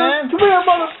 Christ, man. Come here,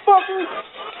 motherfucker.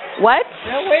 What?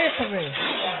 Get away from me.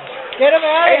 Get him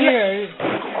out of here.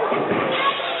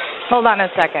 Hold on a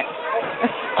second.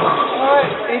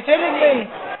 He's hitting me.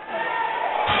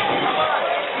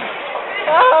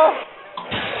 Oh.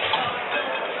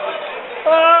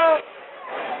 Oh.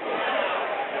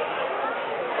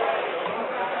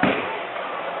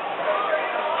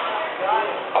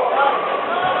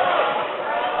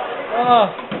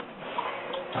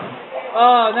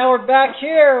 Oh, now we're back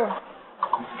here.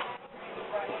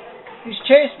 He's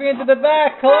chased me into the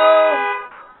back. Hello?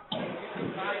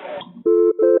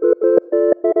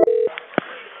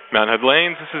 Mountain Head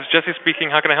Lanes, this is Jesse speaking.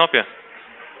 How can I help you?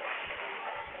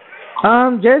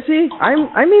 Jesse,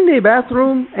 I'm in the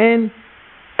bathroom and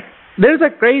there's a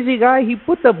crazy guy. He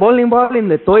put the bowling ball in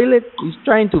the toilet. He's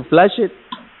trying to flush it.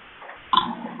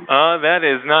 That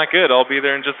is not good. I'll be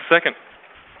there in just a second.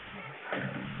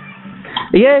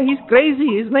 Yeah, he's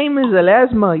crazy. His name is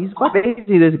Akspa. He's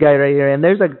crazy, this guy right here. And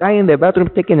there's a guy in the bathroom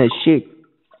taking a shit.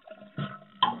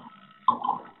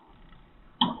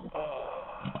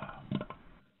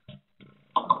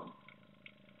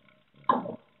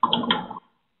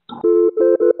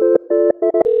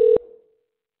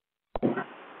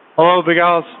 Hello, Big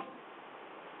Alice.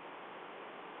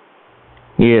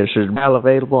 Yes, is Al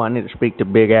available? I need to speak to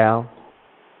Big Al.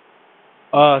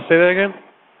 Say that again?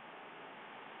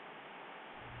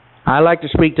 I'd like to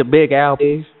speak to Big Al,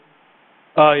 please.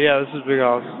 Yeah, this is Big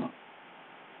Alice.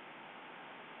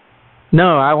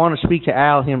 No, I want to speak to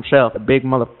Al himself, the big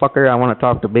motherfucker. I want to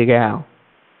talk to Big Al.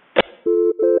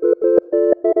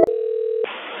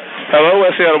 Hello,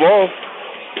 West Seattle Ball.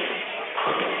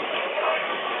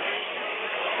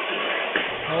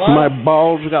 Hello? My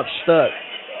balls got stuck.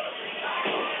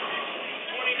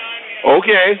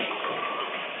 Okay.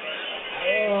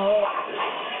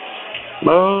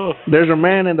 Oh, there's a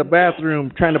man in the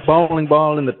bathroom trying to bowling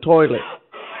ball in the toilet.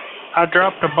 I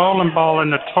dropped a bowling ball in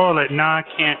the toilet. Now I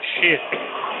can't shit.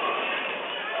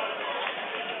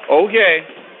 Okay.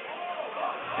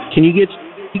 Can you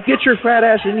get your fat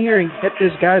ass in here and get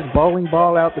this guy's bowling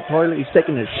ball out the toilet? He's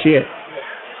taking a shit.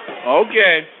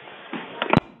 Okay.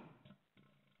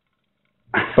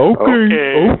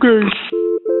 Okay.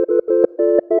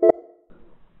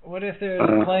 What if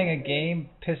they're playing a game,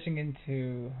 pissing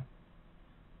into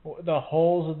the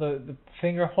holes of the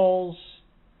finger holes,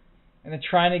 and they're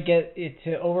trying to get it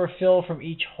to overfill from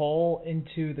each hole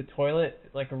into the toilet,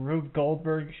 like a Rube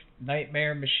Goldberg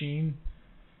nightmare machine?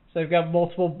 So they've got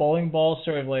multiple bowling balls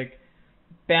sort of like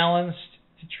balanced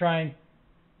to try and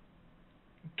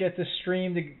get the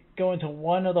stream to go into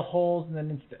one of the holes and then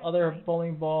into the other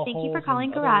bowling ball holes. Thank you for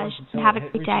calling and Garage, and have a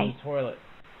good day. The toilet.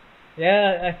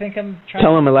 Yeah, I think I'm trying.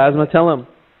 Tell him, Akspa. Tell him.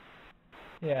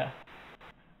 Yeah.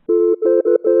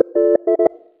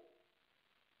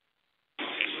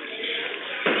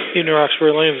 Evening,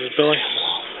 Roxbury Lanes, this is Billy.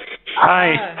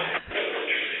 Hi.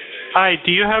 Hi,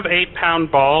 do you have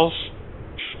 8-pound balls?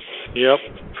 Yep.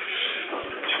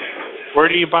 Where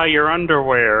do you buy your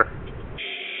underwear?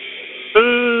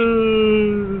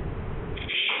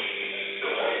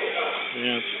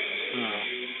 Yeah,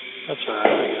 that's alright,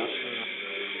 I guess.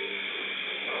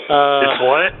 It's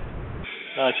what?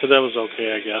 I said that was okay,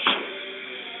 I guess.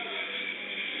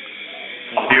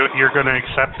 You're going to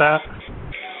accept that?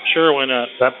 Sure, why not?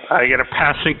 I get a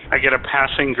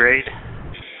passing grade.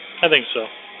 I think so.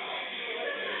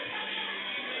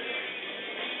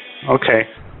 Okay.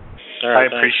 All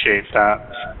right, I appreciate that.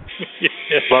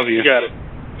 Yeah, love you. You got it.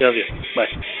 Love you. Bye.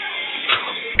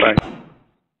 Bye.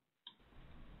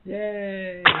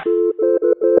 Yay.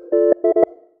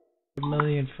 A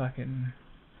million fucking.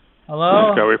 Hello?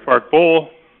 Discovery Park Bowl.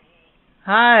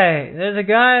 Hi, there's a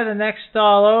guy the next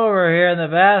stall over here in the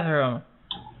bathroom.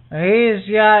 He's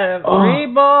got 3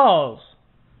 balls.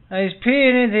 And he's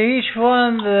peeing into each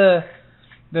one the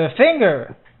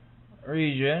finger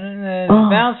region and then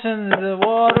bouncing the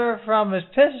water from his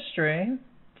piss stream.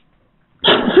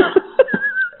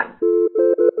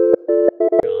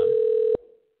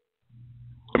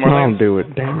 Don't do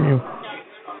it, damn you.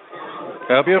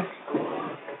 Can I help you?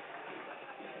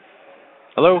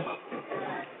 Hello?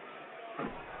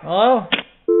 Hello?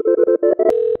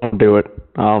 Don't do it.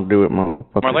 I'll do it,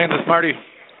 motherfucker. Marlene, this is Marty.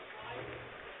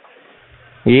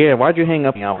 Yeah, why'd you hang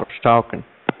up? I was talking.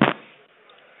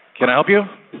 Can I help you?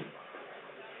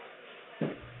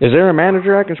 Is there a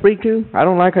manager I can speak to? I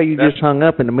don't like how you just hung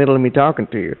up in the middle of me talking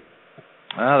to you.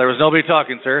 There was nobody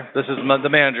talking, sir. This is the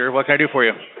manager. What can I do for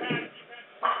you?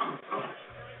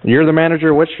 You're the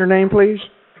manager. What's your name, please?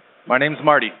 My name's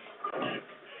Marty.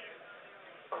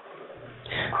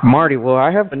 Marty, well,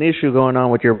 I have an issue going on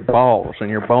with your balls and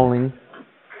your bowling.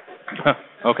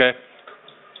 Okay.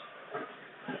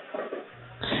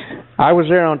 I was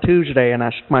there on Tuesday, and I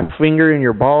stuck my finger in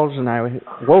your balls, and I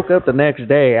woke up the next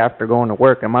day after going to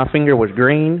work, and my finger was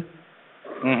green.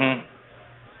 Mm-hmm.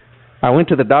 I went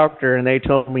to the doctor, and they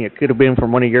told me it could have been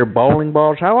from one of your bowling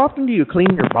balls. How often do you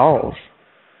clean your balls?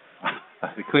 I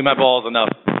clean my balls enough.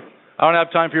 I don't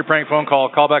have time for your prank phone call.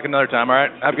 Call back another time, all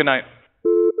right? Have a good night.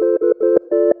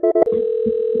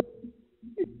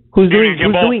 Who's doing?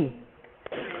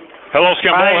 Hello,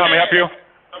 Skimbo. How may I help you?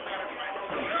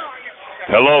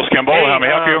 Hello, Skimbo. How may I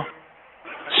help you?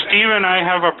 Steve and I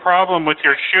have a problem with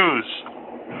your shoes.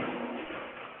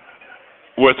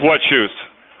 With what shoes?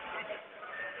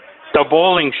 The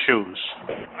bowling shoes.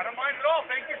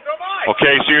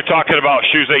 Okay, so you're talking about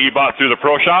shoes that you bought through the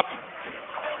pro shop?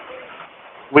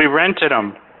 We rented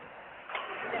them.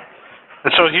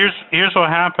 And so here's what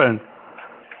happened.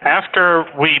 After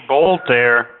we bowled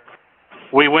there,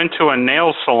 we went to a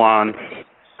nail salon,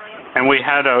 and we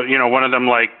had one of them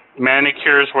like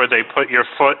manicures where they put your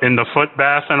foot in the foot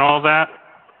bath and all that.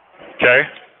 Okay.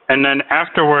 And then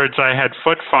afterwards, I had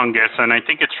foot fungus, and I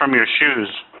think it's from your shoes.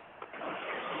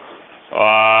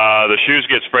 The shoes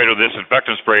get sprayed with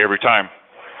disinfectant spray every time.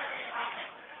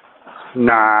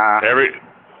 Nah.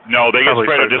 No, they get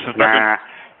sprayed with disinfectant. Nah.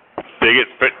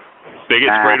 They get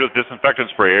sprayed with disinfectant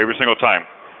spray every single time.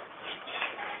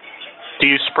 Do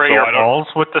you spray your balls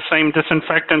with the same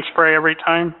disinfectant spray every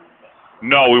time?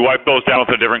 No, we wipe those down with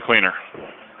a different cleaner.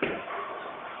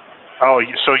 Oh,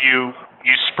 so you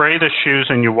spray the shoes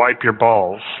and you wipe your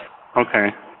balls. Okay.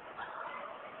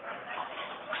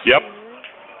 Yep.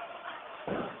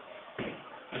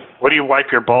 What do you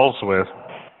wipe your balls with?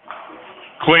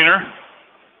 Cleaner.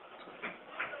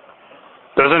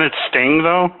 Doesn't it sting,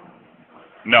 though?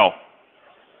 No.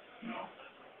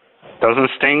 Doesn't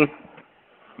sting?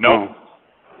 No.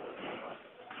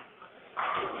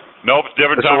 Nope, it's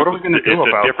different. So what are we going to do about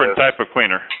It's a different this? type of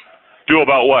cleaner. Do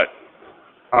about what?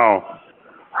 Oh.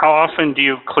 How often do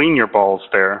you clean your balls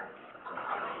there?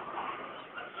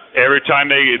 Every time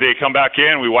they come back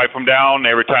in, we wipe them down.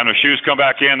 Every time the shoes come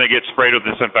back in, they get sprayed with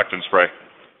disinfectant spray.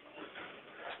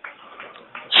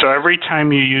 So every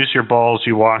time you use your balls,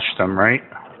 you wash them, right?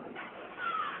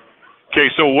 Okay,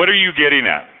 so what are you getting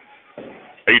at?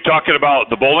 Are you talking about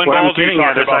the bowling what balls? What I'm getting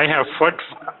at is I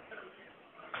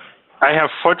have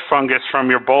foot fungus from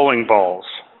your bowling balls.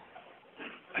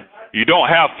 You don't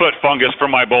have foot fungus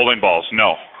from my bowling balls,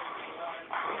 no.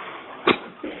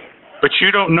 But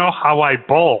you don't know how I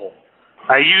bowl.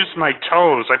 I use my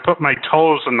toes. I put my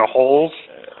toes in the holes.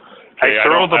 Okay, I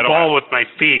throw the ball with my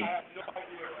feet.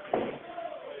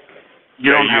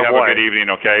 You don't have a good evening,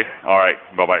 okay? All right,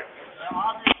 bye-bye.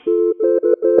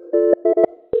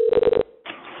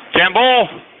 Can't bowl.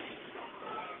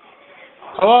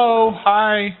 Hello,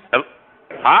 hi.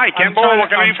 Hi, Can't bowl. What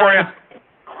can I do for you?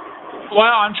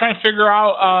 Well, I'm trying to figure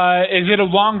out, is it a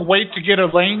long wait to get a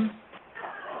lane?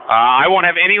 I won't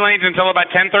have any lanes until about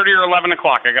 10:30 or 11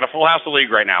 o'clock. I got a full house of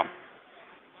league right now.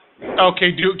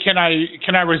 Okay, can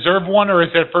I reserve one, or is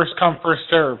it first come, first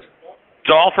serve? It's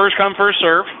all first come, first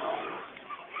serve.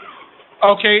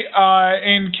 Okay,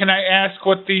 and can I ask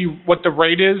what the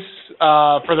rate is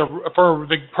for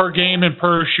the per game and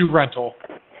per shoe rental?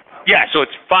 Yeah, so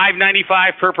it's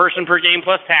 $5.95 per person per game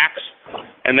plus tax,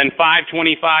 and then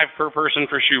 $5.25 per person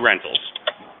for shoe rentals.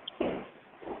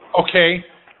 Okay,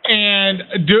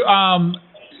 and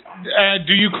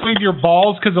do you clean your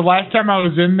balls? Because the last time I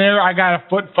was in there, I got a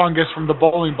foot fungus from the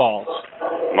bowling balls.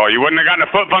 Well, you wouldn't have gotten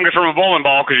a foot fungus from a bowling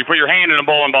ball because you put your hand in a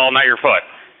bowling ball, not your foot.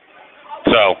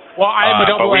 So. Well, I am a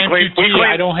double amputee.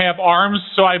 I don't have arms,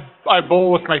 so I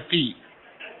bowl with my feet.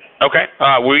 Okay.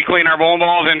 We clean our bowling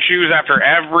balls and shoes after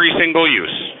every single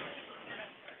use.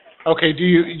 Okay. Do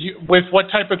you with what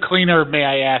type of cleaner, may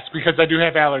I ask? Because I do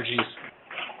have allergies.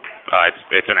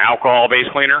 It's an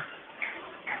alcohol-based cleaner.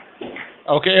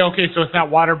 Okay, so it's not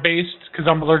water-based because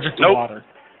I'm allergic to water.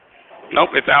 Nope,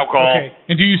 it's alcohol. Okay,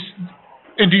 and do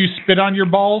you spit on your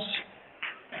balls?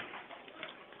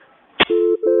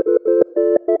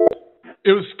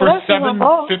 It was for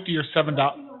 $7.50 or $7.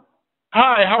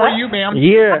 Hi, how are you, ma'am?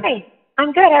 Yeah. Hi,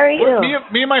 I'm good. How are you?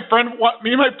 Me and my friend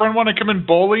want to come in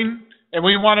bowling, and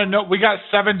we want to know. We got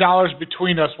 $7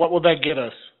 between us. What will that get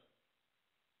us?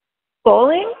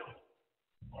 Bowling?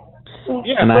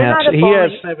 Yeah, and he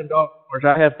has $7.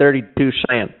 I have 32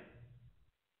 cents.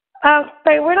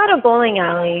 Sorry, we're not a bowling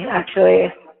alley,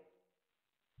 actually.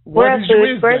 What is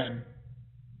yours then?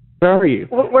 Where are you?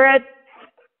 We're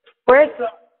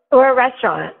a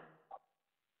restaurant.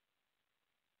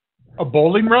 A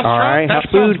bowling restaurant? All right, how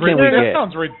food can we get? That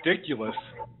sounds ridiculous.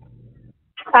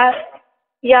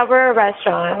 Yeah, we're a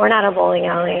restaurant. We're not a bowling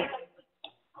alley.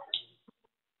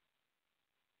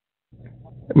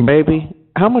 Baby,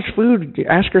 how much food?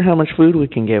 Ask her how much food we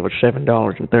can get with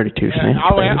 $7.32.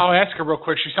 I'll ask her real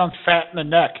quick. She sounds fat in the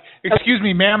neck. Excuse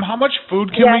me, ma'am. How much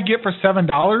food can we get for $7?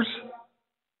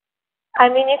 I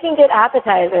mean, you can get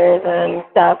appetizers and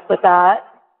stuff with that.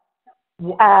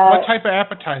 What type of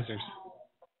appetizers?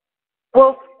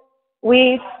 Well,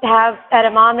 we have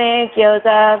edamame,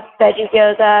 gyoza, veggie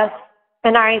gyoza,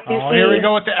 and sushi. Oh, here we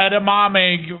go with the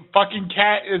edamame. You fucking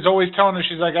cat is always telling her,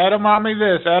 she's like, edamame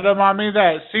this, edamame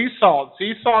that, sea salt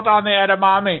on the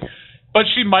edamame. But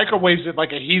she microwaves it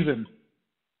like a heathen.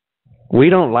 We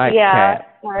don't like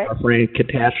Cat. Sorry. Our friend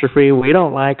Catastrophe, we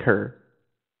don't like her.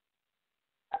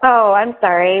 Oh, I'm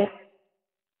sorry.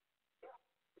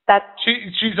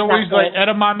 She's always like,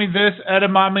 edamame this,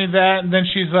 edamame that, and then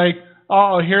she's like,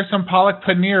 oh, here's some palak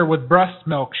paneer with breast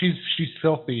milk. She's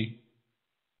filthy.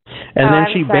 And then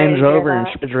she bends over and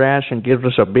spits her ass and gives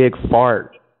us a big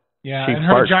fart. Yeah, she and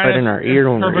her farts right in our ear.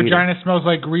 Her vagina smells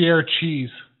like Gruyere cheese.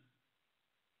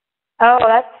 Oh,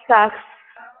 that sucks.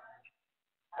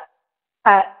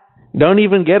 Don't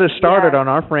even get us started on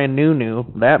our friend Nunu,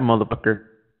 that motherfucker.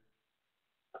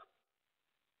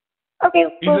 Okay,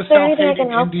 well, is there anything I can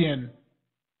help? Indian.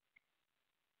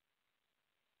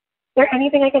 Is there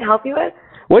anything I can help you with?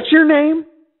 What's your name?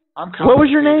 What was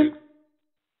your name?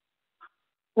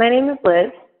 My name is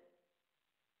Liz.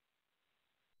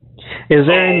 Is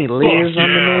there any Liz on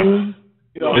the menu?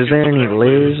 Is there any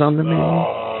Liz on the menu?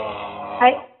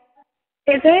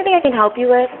 Is there anything I can help you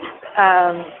with?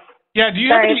 Yeah, do you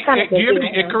have any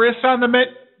Icarus on the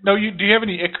menu? No, do you have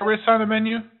any Icarus on the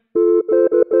menu?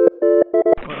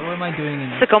 What am I doing in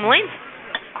this?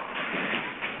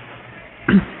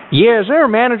 Yeah, is there a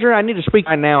manager? I need to speak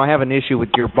right now. I have an issue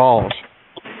with your balls.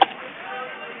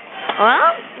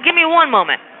 Well, give me one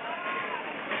moment.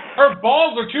 Her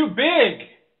balls are too big.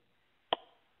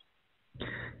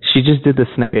 She just did the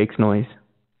snake noise.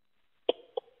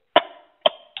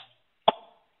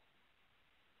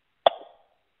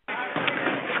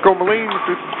 Scomalene,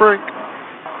 this is Frank.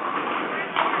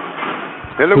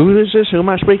 Hello. Who is this? Who am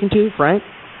I speaking to? Frank?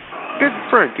 This is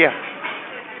Frank, yeah.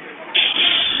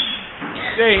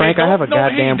 Hey, Frank, I have a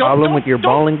goddamn problem with your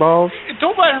bowling balls.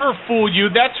 Don't let her fool you.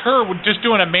 That's her just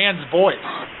doing a man's voice.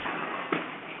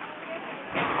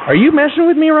 Are you messing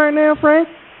with me right now, Frank?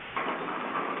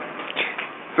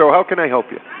 So how can I help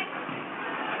you?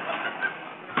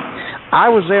 I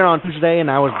was there on Tuesday and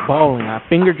I was bowling. I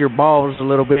fingered your balls a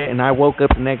little bit and I woke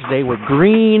up the next day with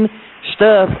green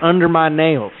stuff under my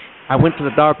nails. I went to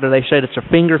the doctor. They said it's a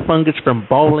finger fungus from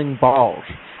bowling balls.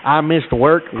 I missed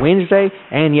work Wednesday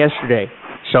and yesterday.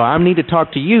 So I need to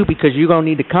talk to you because you're going to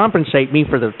need to compensate me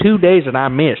for the 2 days that I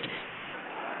missed.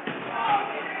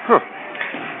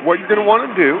 What you're going to want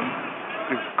to do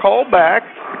is call back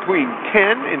between 10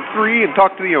 and 3 and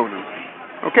talk to the owner.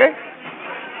 Okay?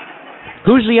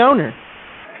 Who's the owner?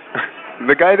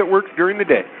 The guy that works during the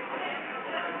day.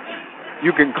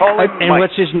 You can call him And Mike.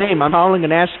 what's his name? I'm calling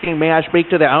and asking, may I speak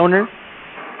to the owner?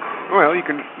 Well, you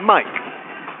can... Mike.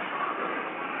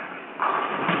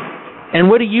 And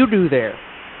what do you do there?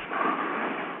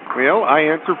 Well, I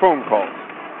answer phone calls.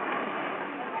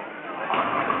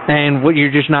 And what,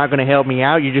 you're just not going to help me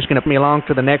out? You're just going to put me along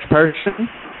to the next person?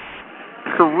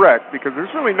 Correct, because there's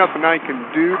really nothing I can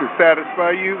do to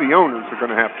satisfy you. The owners are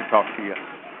going to have to talk to you.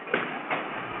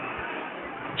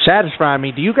 Satisfy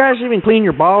me? Do you guys even clean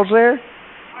your balls there?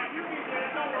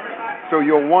 So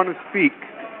you'll want to speak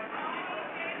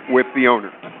with the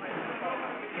owner.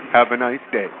 Have a nice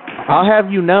day. I'll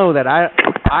have you know that I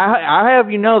have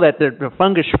you know that the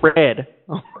fungus spread.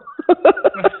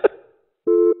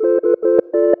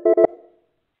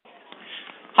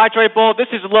 Hi, Trade Bowl. This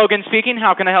is Logan speaking.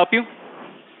 How can I help you?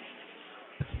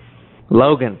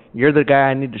 Logan, you're the guy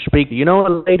I need to speak to. You know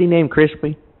a lady named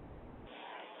Chrispy?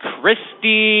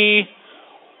 Christy.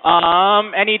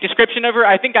 Any description of her?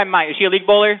 I think I might. Is she a league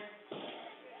bowler?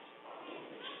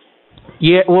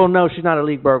 Yeah, well, no, she's not a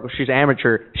league bowler. She's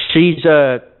amateur. She's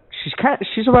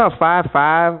about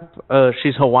 5'5".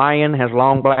 She's Hawaiian, has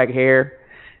long black hair,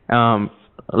 a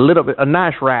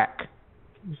nice rack.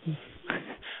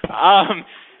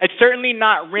 It's certainly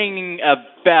not ringing a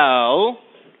bell.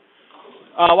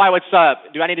 Why? What's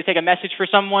up? Do I need to take a message for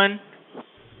someone?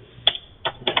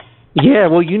 Yeah,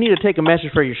 well, you need to take a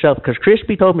message for yourself, because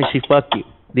Chrispy told me she fucked you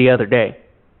the other day,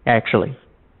 actually.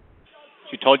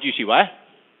 She told you she what?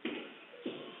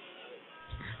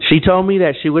 She told me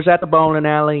that she was at the bowling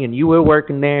alley, and you were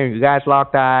working there, and you guys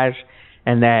locked eyes,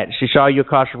 and that she saw you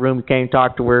across the room, you came to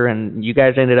talk to her, and you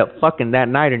guys ended up fucking that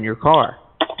night in your car,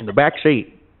 in the back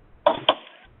seat.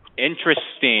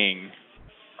 Interesting.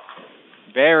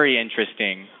 Very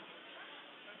interesting.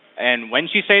 And when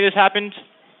did she say this happened?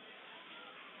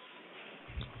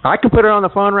 I can put her on the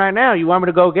phone right now. You want me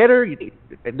to go get her?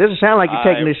 It doesn't sound like you're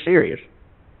taking this serious.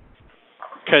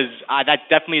 Because that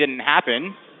definitely didn't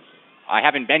happen. I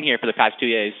haven't been here for the past 2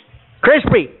 days.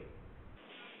 Chrispy!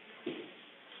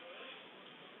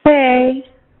 Hey.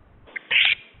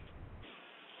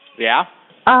 Yeah?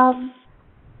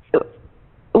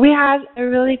 We had a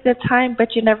really good time,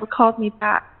 but you never called me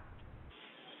back.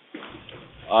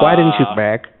 Why didn't you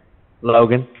back,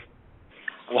 Logan?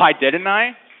 Why didn't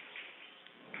I?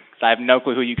 I have no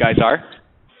clue who you guys are.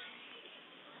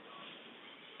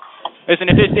 Listen,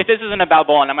 if this isn't about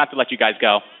bowling, I'm gonna have to let you guys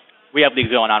go. We have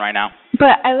leagues going on right now.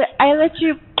 But I let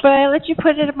you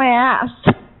put it in my ass.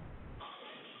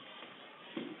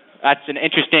 That's an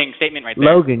interesting statement right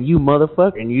there. Logan, you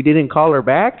motherfucker, and you didn't call her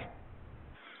back?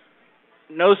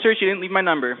 No, sir, she didn't leave my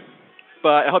number.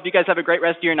 But I hope you guys have a great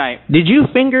rest of your night. Did you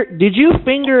finger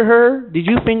her? Did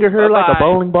you finger her Bye-bye. like a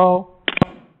bowling ball?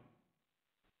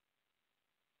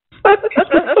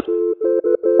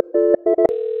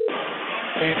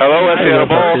 Hello, SEO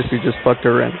Balls. She just fucked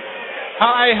her in.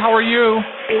 Hi, how are you?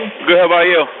 Good, how about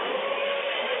you?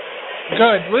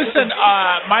 Good. Listen,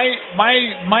 my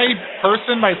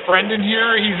person, my friend in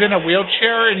here, he's in a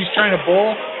wheelchair and he's trying to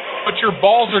bowl, but your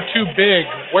balls are too big.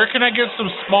 Where can I get some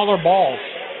smaller balls?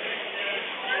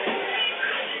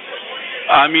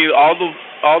 I mean, all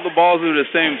the balls are the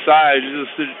same size.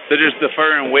 They're just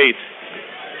different weight.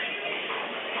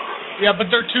 Yeah, but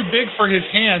they're too big for his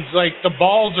hands. Like, the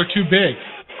balls are too big.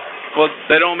 Well,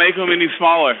 they don't make them any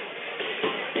smaller.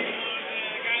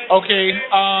 Okay,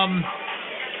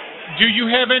 do you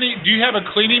have a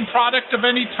cleaning product of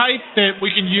any type that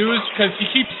we can use? Because he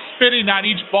keeps spitting on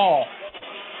each ball.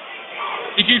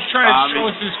 He keeps trying to show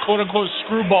us his quote-unquote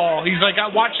screwball. He's like,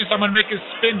 watch this, I'm going to make it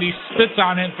spin. He spits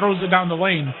on it and throws it down the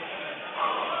lane.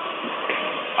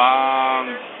 I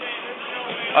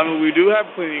mean, we do have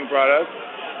cleaning products.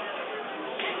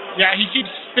 Yeah, he keeps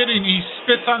spitting. He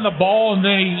spits on the ball, and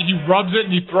then he rubs it,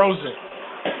 and he throws it.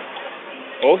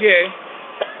 Okay.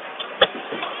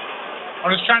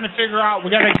 I'm just trying to figure out,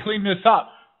 we got to clean this up.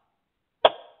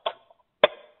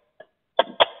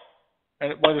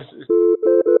 And what is this?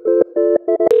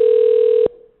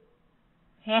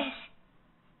 Yes.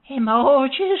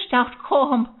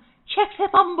 Emojis.com. Check the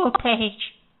Bumble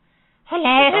page.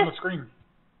 Hello? It's on the screen.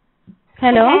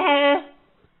 Hello?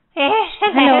 Yes,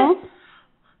 hello?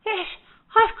 Yes,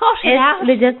 I've got it out.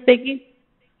 Yes, just speaking.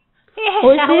 Yes, I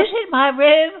was in my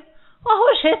room. I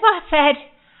was in my bed.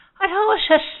 And I was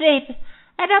asleep.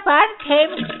 And a man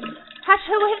came at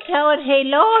the window and he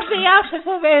lured me out of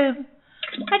the room.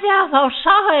 And I'm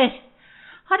outside.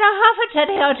 And I haven't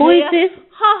any idea. Who is this?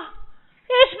 Oh,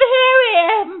 it's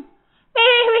Miriam.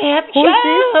 Miriam Who is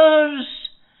Jones.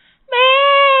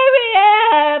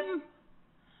 Miriam.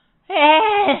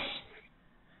 Yes.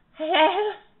 Hello.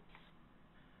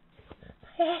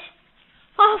 Yes.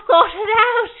 I've got it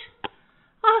out.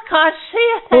 I can't see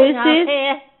a Who thing is out this?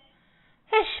 here.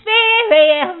 It's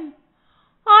Miriam.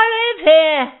 I live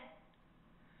here.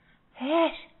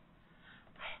 Yes.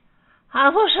 I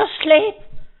was asleep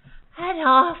and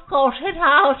I've got it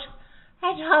out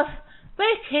and I'm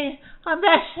making a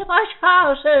mess of my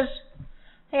trousers.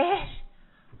 Yes.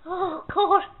 Oh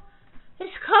God.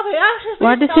 It's coming out of me.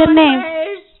 What is your name?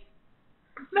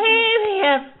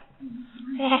 Miriam.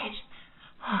 Yes.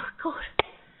 Oh God.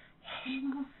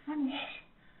 Yes.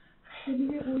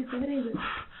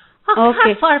 I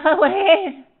can't find my way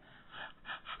in.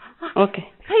 Okay.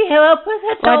 Can you open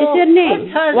the door? What is your name?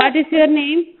 What is your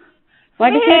name?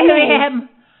 What is your name?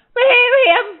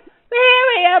 Miriam.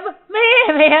 Miriam.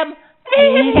 Miriam.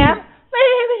 Miriam.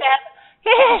 Miriam.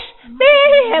 Yes.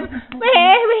 Miriam.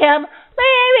 Miriam.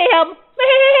 Miriam.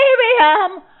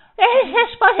 Miriam. Yes,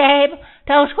 that's my name.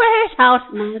 Don't wear it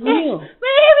out. Miriam.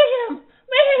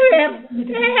 Miriam.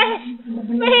 Yes.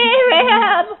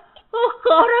 Miriam. Oh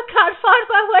God, I can't find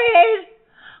my way in.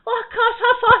 Why can't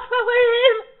I find my way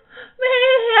in?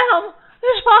 Miriam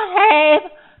is my name.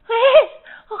 Yes.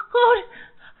 Oh God.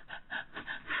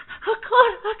 I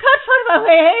can't find my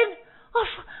way in.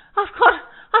 I've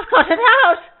got it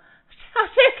out. I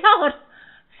think out.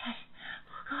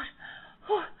 Oh God.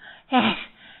 Oh, yes.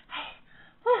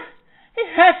 Oh, it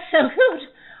hurts so good.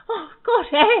 Oh,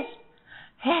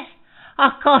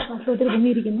 God.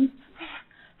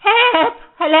 Help!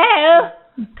 Hello?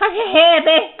 Can you hear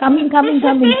me? Coming.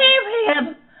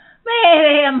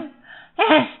 Miriam!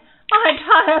 Yes, my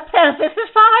entire pelvis is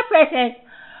vibrating.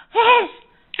 Yes,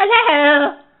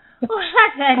 hello? Who's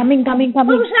that then? Coming.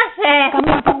 Who's that there?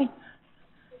 Coming.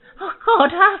 Oh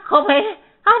God, I'm coming.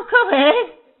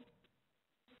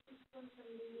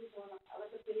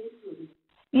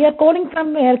 You are calling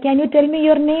from where? Can you tell me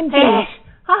your name, please? Yes,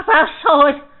 I'm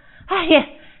outside.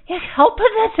 You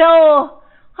open the door.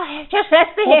 Just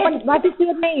let me in. What is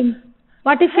your name?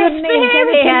 Can you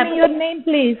tell me your name,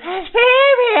 please? It's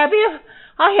Miriam.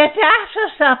 Are you daft or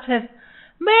something?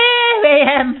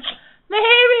 Miriam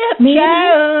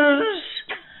Jones.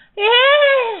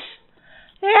 Yes.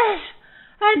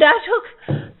 And I took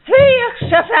 3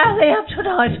 extra Valium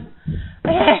tonight.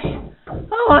 Yes.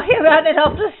 Oh, you're running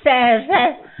up the stairs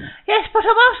then. Yes, but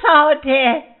I'm outside,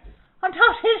 dear. I'm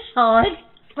not inside.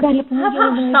 I'm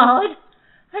outside.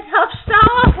 And I'm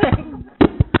starving.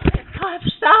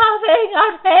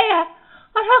 out here.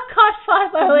 And I can't find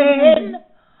my way in. And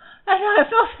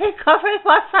I've nothing covering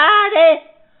my fanny.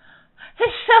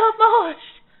 It's so moist.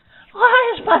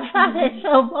 Why is my fanny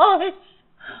so moist?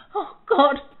 Oh,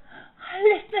 God.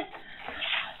 Listen.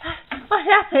 My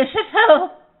nap is at home.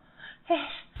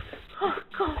 Yes. Oh,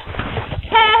 God.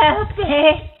 Help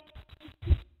me.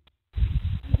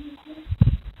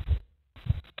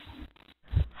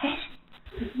 Yes.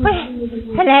 Wait.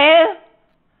 Hello?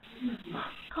 Oh,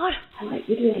 God.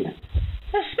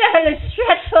 The smell is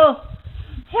dreadful.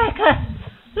 Like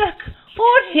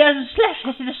onions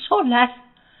left in the sunlight.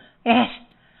 Yes.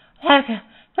 Like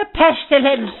the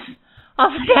pestilence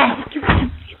of death.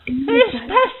 There's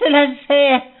pestilence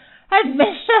here. And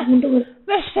Mr.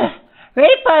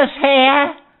 Reaper's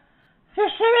here.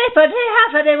 Mr. Reaper, do you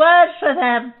have any words for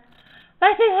them?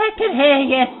 I think I can hear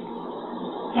you.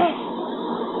 Yes.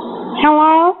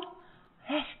 Hello?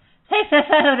 Yes. Take the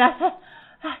phone.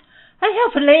 I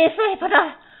don't believe me, but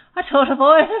I told a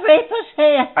boy the Reaper's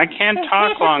here. I can't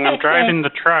talk long. I'm driving the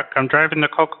truck. I'm driving the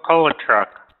Coca-Cola truck.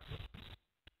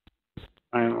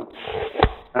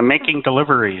 I'm making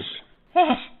deliveries.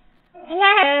 Yes.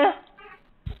 Hello?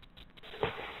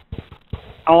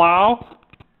 Hello?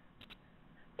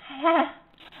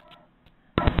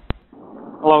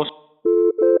 Hello?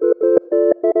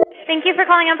 Thank you for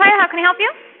calling Empire. How can I help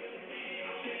you?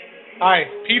 Hi.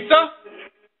 Pizza?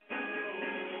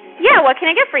 Yeah, what can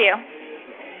I get for you?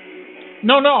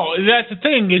 No, that's the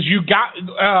thing is you got,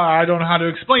 I don't know how to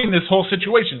explain this whole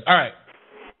situation. All right.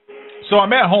 So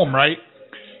I'm at home, right?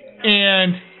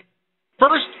 And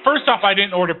first off, I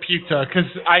didn't order pizza because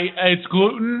it's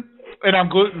gluten and I'm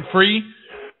gluten-free.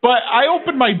 But I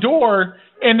opened my door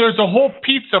and there's a whole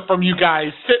pizza from you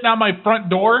guys sitting on my front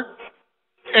door.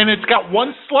 And it's got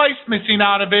one slice missing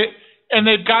out of it. And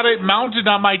they've got it mounted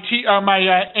on my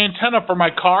antenna for my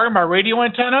car, my radio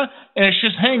antenna, and it's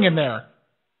just hanging there.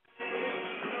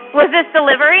 Was this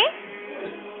delivery?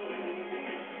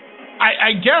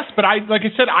 I guess, but like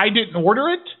I said, I didn't order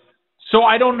it, so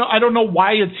I don't know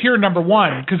why it's here. Number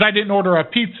one, because I didn't order a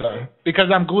pizza because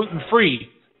I'm gluten free.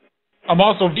 I'm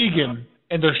also vegan,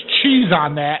 and there's cheese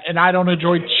on that, and I don't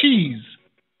enjoy cheese.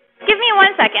 Give me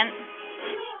 1 second.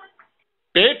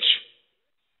 Bitch.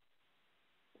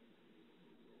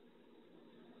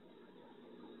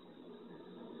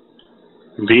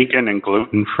 Vegan and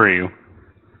gluten-free.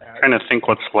 Trying to think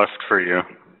what's left for you.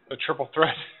 The triple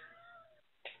threat.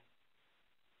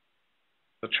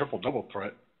 The triple-double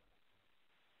threat.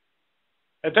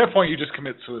 At that point, you just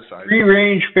commit suicide.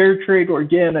 Free-range, fair trade,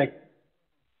 organic.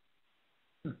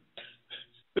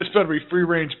 This better be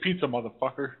free-range pizza,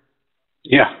 motherfucker.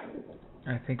 Yeah.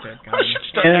 I think that guy.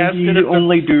 And you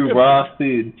only do raw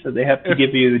food, so they have to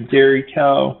give you the dairy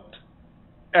cow.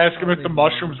 Ask him if the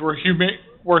mushrooms were humanely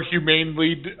Were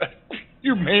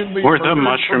the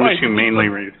mushrooms humanely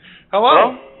raised?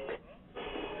 Hello?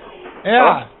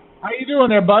 Yeah. How you doing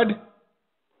there, bud?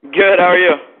 Good, how are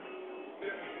you?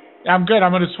 I'm good.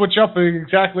 I'm going to switch up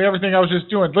exactly everything I was just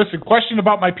doing. Listen, question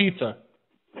about my pizza.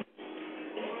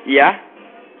 Yeah?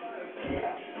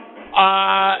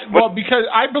 Well, because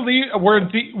I believe were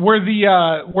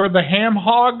the ham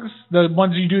hogs, the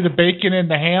ones you do the bacon and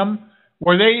the ham,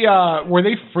 were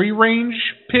they free range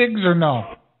pigs or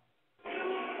no?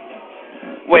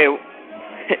 Wait,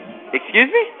 excuse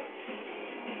me?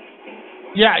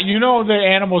 Yeah, you know the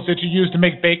animals that you use to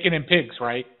make bacon and pigs,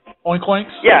 right? Oink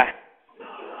oinks? Yeah.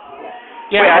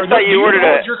 Yeah. Wait, I thought you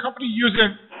ordered Is your company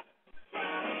using?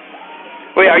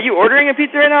 Wait, are you ordering a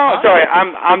pizza right now? Sorry,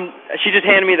 she just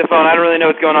handed me the phone. I don't really know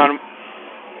what's going on.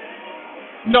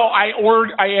 No, I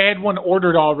had one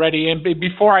ordered already, and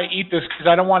before I eat this, because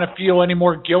I don't want to feel any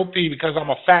more guilty because I'm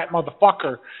a fat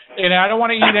motherfucker, and I don't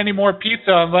want to eat any more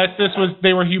pizza unless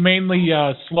they were humanely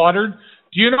slaughtered.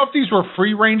 Do you know if these were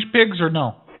free-range pigs or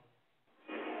no?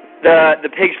 The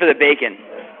pigs for the bacon.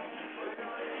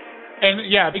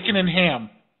 And yeah, bacon and ham.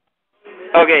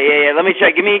 Okay, yeah. Let me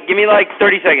check. Give me like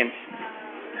 30 seconds.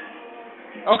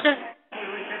 Okay.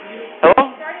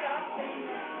 Hello?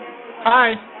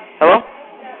 Hi. Hello?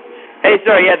 Hey,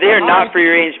 sorry. Yeah, they are not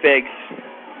free-range pigs.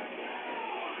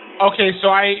 Okay, so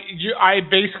I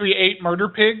basically ate murder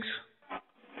pigs.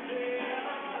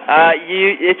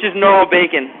 It's just normal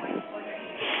bacon.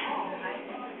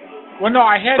 Well, no,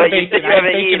 I had but bacon. You said you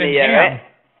haven't eaten it yet, right?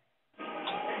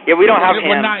 Yeah, we don't have ham.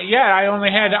 Well, not yet.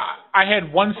 I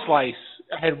had one slice.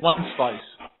 I had one slice.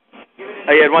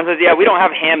 Oh, you had one slice? Yeah, we don't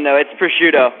have ham though. It's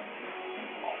prosciutto.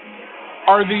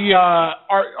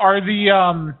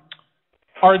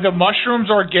 Are the mushrooms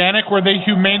organic? Were they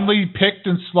humanely picked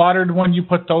and slaughtered when you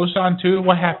put those on too?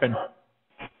 What happened?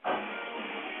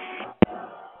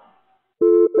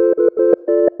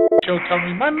 She'll tell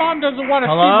me, my mom doesn't want to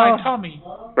see my tummy.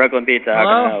 Brooklyn Pizza, how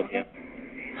can I help you?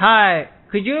 Hi,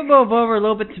 could you move over a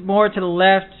little bit more to the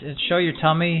left and show your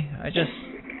tummy? I just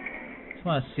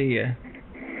want to see you.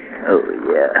 Oh,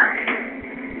 yeah.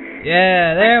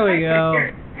 Yeah, there we go.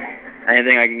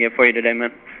 Anything I can get for you today,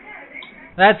 man?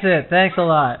 That's it. Thanks a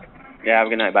lot. Yeah, have a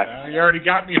good night. Bye. You already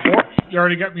got me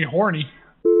horny.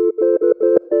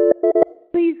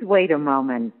 Please wait a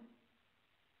moment.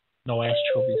 No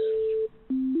anchovies.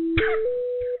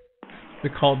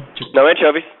 They're called... No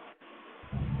anchovies.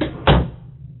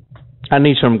 I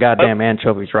need some goddamn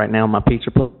anchovies right now on my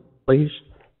pizza, please.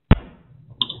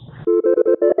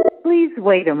 Please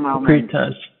wait a moment.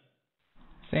 Pre-touch.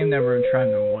 Same number and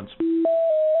trying them once.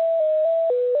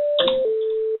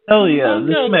 Hell yeah,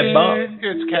 this is my boss.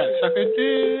 It's cat suck a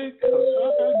dick. Suck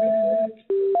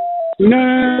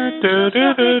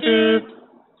a dick.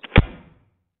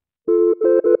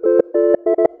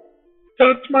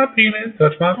 Touch my penis,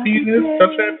 touch my penis,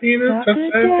 touch that penis, touch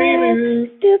that penis.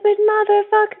 Stupid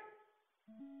motherfucker.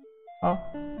 Oh.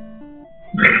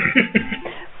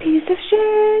 Piece of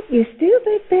shit, you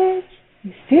stupid bitch.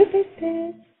 You stupid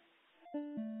bitch.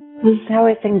 This is how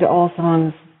I sing to all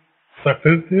songs. Suck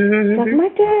the dick. Suck my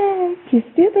dick, you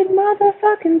stupid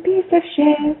motherfucking piece of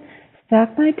shit.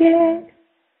 Suck my dick.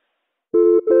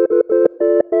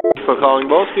 For calling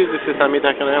Bolski's, this is Amit.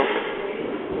 How can I help?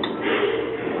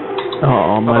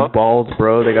 Oh, my balls,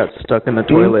 bro. They got stuck in the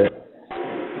toilet.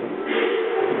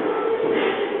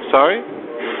 Sorry?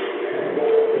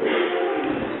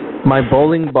 My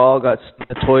bowling ball got stuck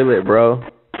in the toilet, bro.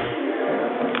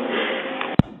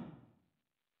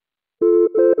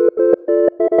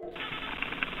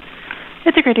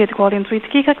 It's a great day at the Quality and Sweets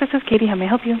Key Cook. This is Katie. How may I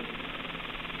help you?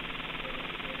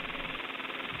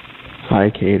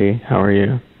 Hi, Katie. How are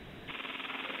you?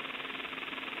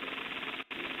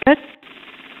 Good.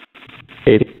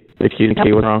 Katie, excuse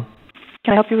me, what's wrong?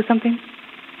 Can I help you with something?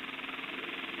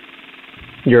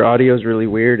 Your audio is really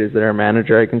weird. Is there a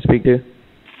manager I can speak to?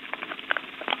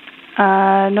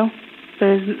 No.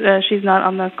 She's not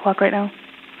on the clock right now.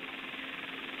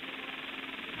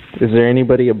 Is there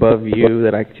anybody above you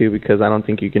that I could do, because I don't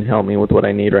think you can help me with what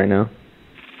I need right now?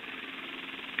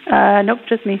 Nope,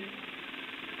 just me.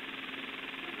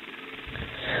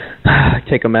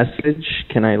 Take a message.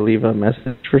 Can I leave a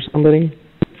message for somebody?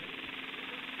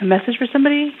 A message for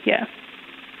somebody? Yeah.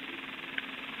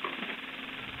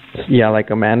 Yeah, like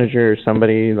a manager or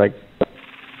somebody, like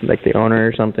the owner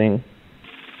or something.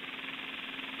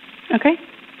 Okay.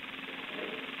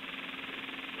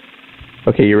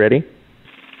 Okay, you ready?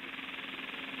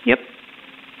 Yep.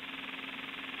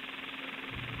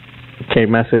 Okay,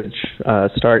 message.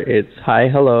 Start. It's hi,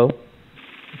 hello,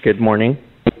 good morning.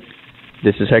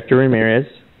 This is Hector Ramirez,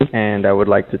 and I would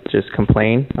like to just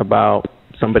complain about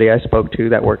somebody I spoke to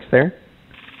that works there.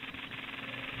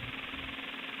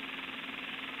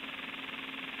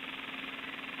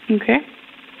 Okay.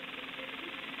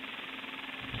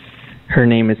 Her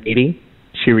name is Katie.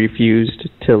 She refused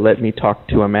to let me talk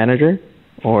to a manager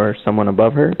or someone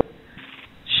above her.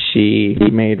 She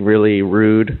made really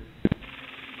rude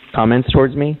comments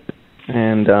towards me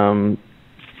and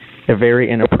a very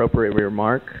inappropriate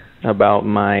remark about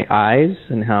my eyes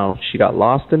and how she got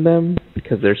lost in them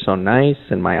because they're so nice,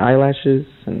 and my eyelashes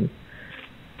and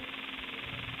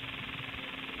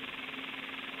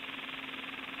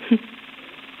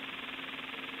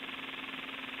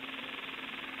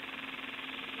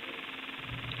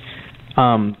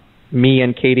me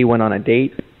and Katie went on a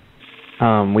date.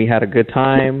 We had a good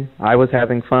time. I was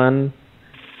having fun.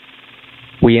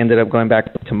 we ended up going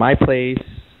back to my place,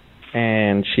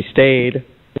 and she stayed.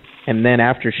 And then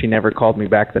after, she never called me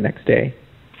back the next day.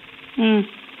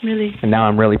 Really? And now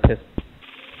I'm really pissed.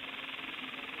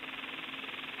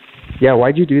 Yeah,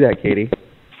 why'd you do that, Katie?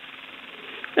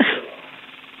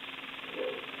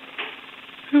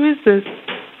 Who is this?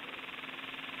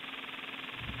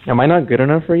 Am I not good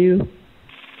enough for you?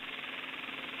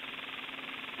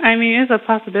 I mean, it's a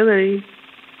possibility.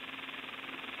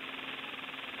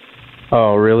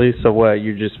 Oh, really? So what,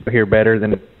 you just hear better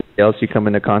than anybody else you come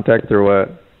into contact, or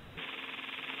what?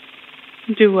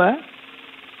 Do what?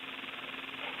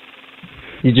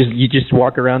 You just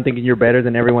walk around thinking you're better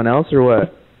than everyone else, or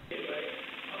what?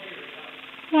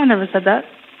 I never said that.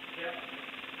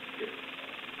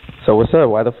 So what's up?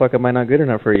 Why the fuck am I not good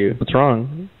enough for you? What's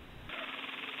wrong?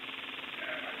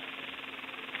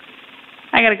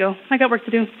 I gotta go. I got work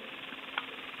to do.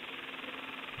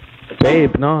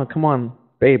 Babe, no, come on.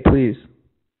 Babe, please.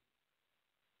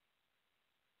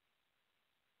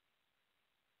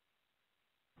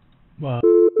 Well,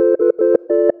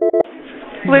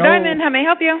 We're done, and how may I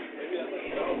help you?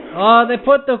 Oh, they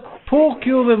put the pool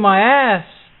cube in my ass.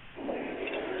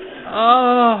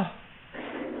 Oh.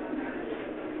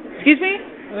 Excuse me?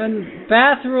 In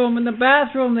the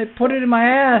bathroom, they put it in my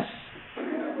ass.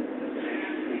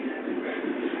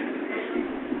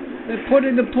 They put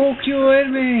in the pool cue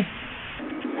in me.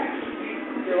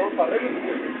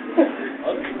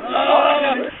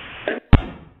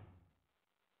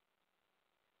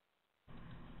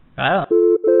 I don't.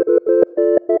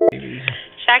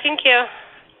 Shack and Q.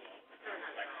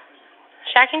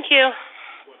 Shack and Q.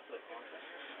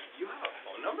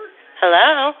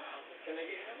 Hello?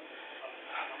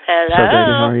 Hello? What's up,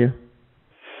 baby? How are you?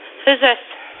 Who's this?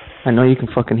 I know you can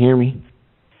fucking hear me.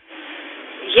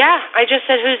 Yeah, I just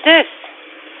said, who's this?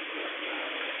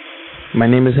 My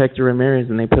name is Hector Ramirez,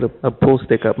 and they put a pool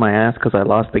stick up my ass because I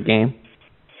lost the game.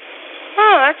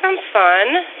 Oh, that sounds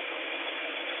fun.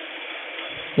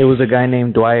 It was a guy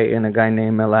named Dwight and a guy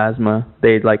named Melasma.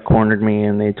 They cornered me,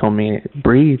 and they told me,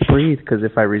 breathe, because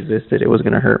if I resisted, it was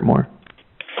going to hurt more.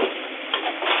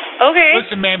 Okay.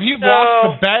 Listen, man, he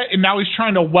lost the bet, and now he's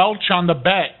trying to welch on the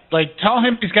bet. Tell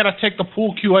him he's got to take the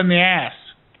pool cue in the ass.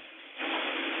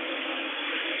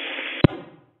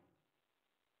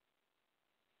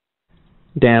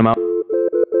 Damn.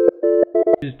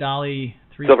 Is Dolly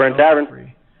 3 Silver and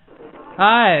Tavern.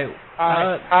 Hi.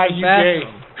 Hi, you gay.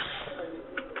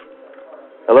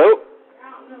 Hello?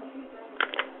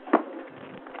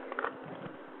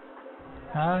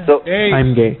 Hi. Hey.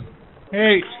 I'm gay.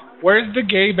 Hey, where's the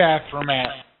gay bathroom at?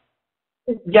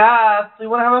 Yes, we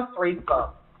want to have a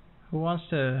threesome. Who wants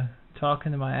to talk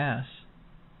into my ass?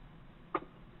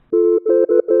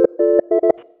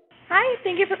 Hi,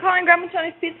 thank you for calling Grandma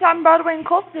Tony's Pizza on Broadway and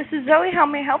Colts. This is Zoe. How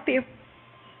may I help you?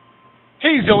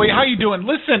 Hey, Zoe, how you doing?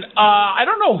 Listen, I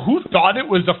don't know who thought it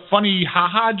was a funny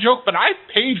haha joke, but I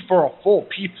paid for a full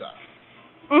pizza.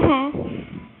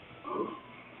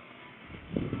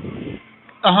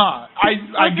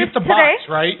 I get the box,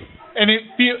 right? And it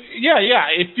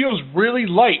feels really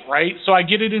light, right? So I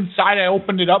get it inside, I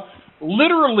opened it up.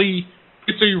 Literally,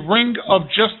 it's a ring of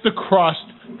just the crust.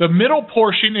 The middle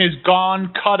portion is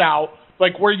gone, cut out,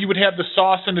 like where you would have the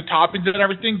sauce and the toppings and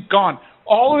everything, gone.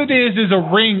 All it is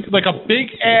a ring, like a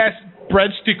big-ass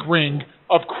breadstick ring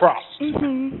of crust.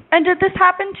 And did this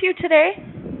happen to you today?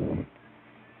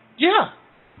 Yeah.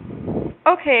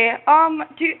 Okay,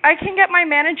 I can get my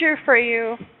manager for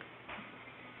you.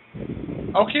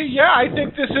 Okay, yeah, I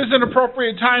think this is an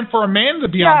appropriate time for a man to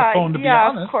be on the phone, to be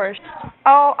honest. Yeah, of course.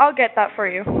 I'll get that for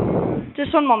you.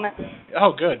 Just one moment.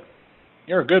 Oh, good.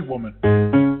 You're a good woman.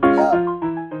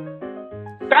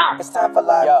 It's time for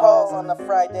live calls on a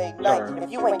Friday night. If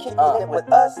you ain't kicking it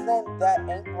with us, then that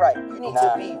ain't right. You need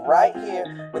to be right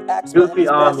here with Akspa and his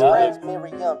best friends,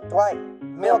 Miriam, Dwight,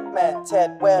 Milkman,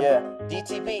 Tedwwweb,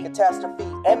 DTB, Catastrophe,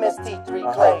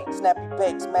 MST3, Clay, Snappy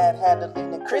Bakes, Mad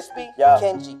Handling, and Chrispy,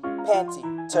 Kenji, Panty,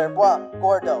 Terrbow,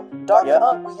 Gordo, Dark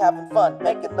we having fun,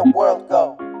 making the world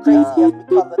go crazy as we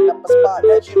calling up a spot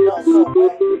that you know so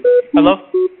well. Hello?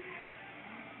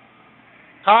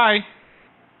 Hi.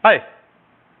 Hi.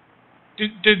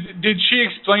 Did she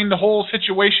explain the whole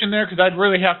situation there? Because I'd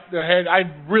really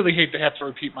hate to have to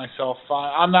repeat myself.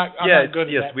 I'm not good at that.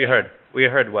 Yes, we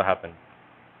heard what happened.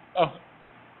 Oh,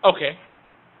 okay.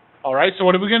 All right. So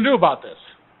what are we gonna do about this?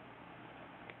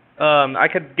 I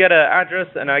could get an address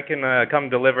and I can come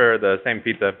deliver the same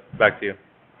pizza back to you.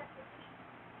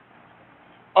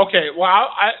 Okay. Well,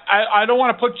 I don't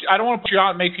want to put you out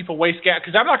and make people waste gas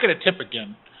because I'm not gonna tip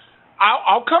again.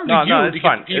 I'll come to you to get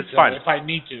the pizza if I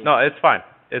need to. No, it's fine.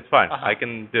 It's fine. I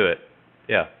can do it.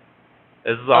 Yeah.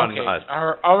 This is on Okay. us.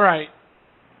 All right.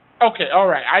 Okay, all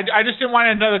right. I just didn't want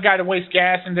another guy to waste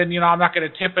gas, and then I'm not going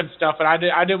to tip and stuff. And I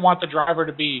didn't want the driver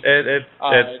to be. It's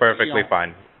perfectly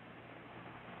fine.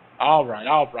 All right.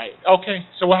 Okay.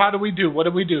 So how do we do? What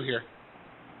do we do here?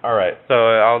 All right. So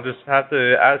I'll just have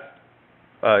to ask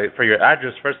for your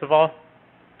address first of all.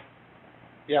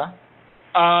 Yeah.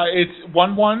 It's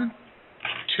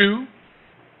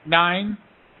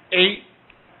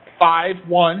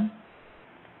 1129851.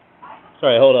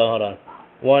 Sorry, hold on.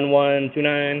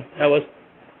 1129. That was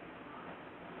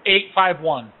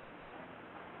 851.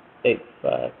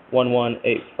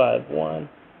 11851.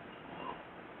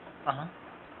 Uh-huh.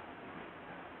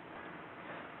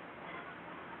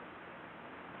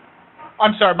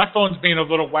 I'm sorry, my phone's being a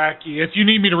little wacky. If you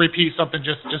need me to repeat something,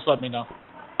 just let me know.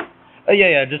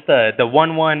 Yeah. Just the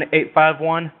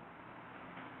 11851.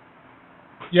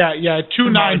 Yeah.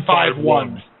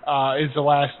 2951 is the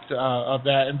last of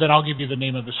that, and then I'll give you the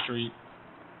name of the street.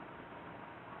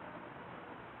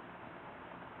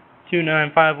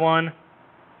 2951.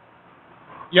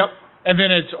 Yep. And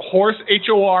then it's Horse,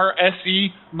 Horse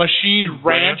Machine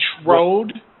Ranch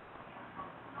Road.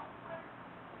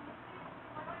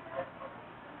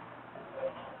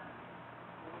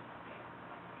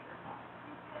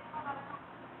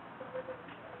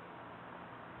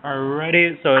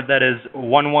 Alrighty, so that is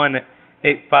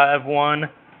 11851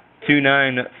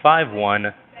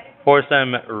 2951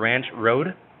 Horsem Ranch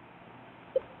Road.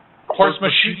 Horse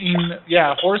Machine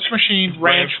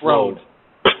Ranch Road.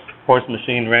 Horse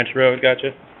Machine Ranch Road,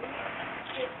 gotcha.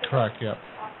 Correct, yep.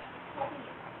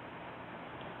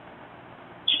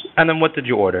 And then what did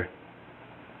you order?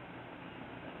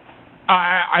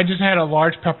 I just had a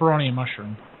large pepperoni and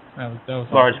mushroom. That was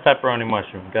large pepperoni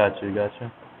mushroom,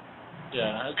 gotcha.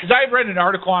 Yeah, because I read an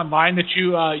article online that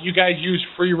you guys use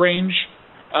free range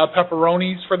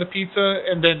pepperonis for the pizza,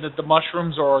 and then the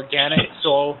mushrooms are organic.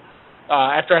 So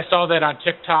after I saw that on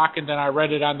TikTok, and then I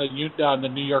read it on the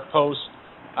New York Post,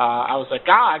 I was like,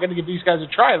 I got to give these guys a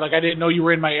try. Like I didn't know you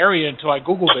were in my area until I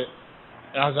Googled it,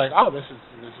 and I was like, this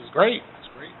is great. It's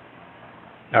great.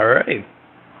 All right.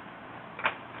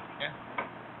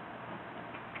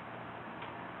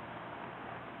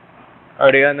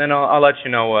 Alrighty, and then I'll let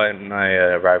you know when I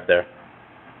arrive there.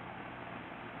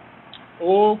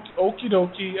 Okie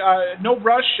dokie. No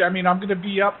rush. I mean, I'm going to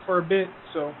be up for a bit,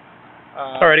 so.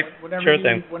 Alrighty, sure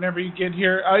thing. Whenever you get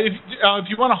here, if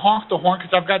you want to honk the horn,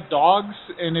 because I've got dogs,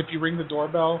 and if you ring the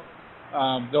doorbell,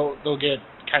 they'll get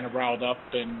kind of riled up,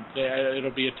 and it'll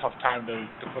be a tough time to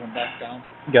put them back down.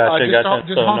 Gotcha. Just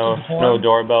so honk the horn, no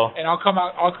doorbell. And I'll come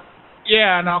out. I'll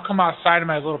come outside in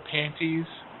my little panties.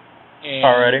 And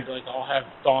alrighty. Like I'll have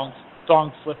thong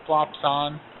flip flops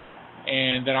on,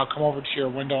 and then I'll come over to your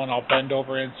window and I'll bend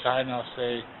over inside and I'll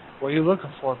say, "What are you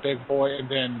looking for, big boy?" And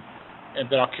then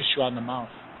I'll kiss you on the mouth.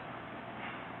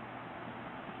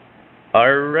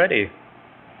 Alrighty.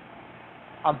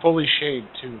 I'm fully shaved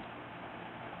too.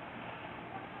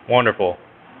 Wonderful.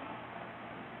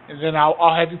 And then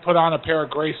I'll have you put on a pair of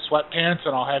gray sweatpants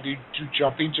and I'll have you do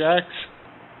jumping jacks.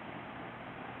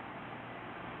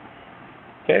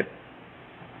 Okay.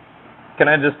 Can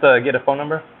I just get a phone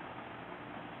number?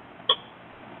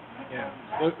 Yeah.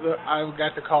 Look, I've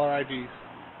got the caller IDs.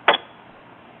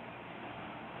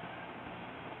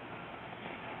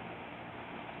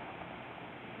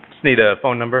 Just need a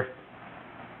phone number.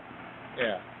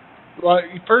 Yeah. Well,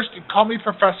 first, call me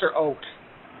Professor Oak.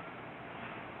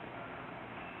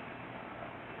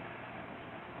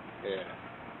 Yeah.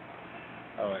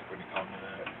 I like when you call me that.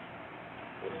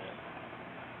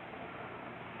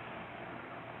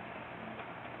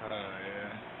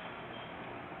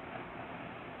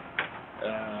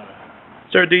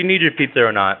 Sir, do you need your pizza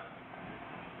or not?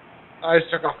 I just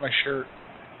took off my shirt.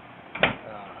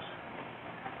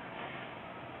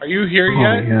 Are you here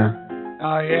yet? Yeah.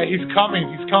 Yeah, he's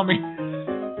coming.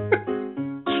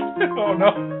 Oh,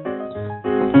 no.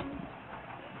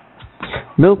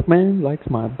 Milkman likes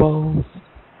my balls.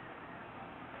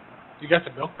 You got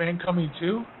the milkman coming,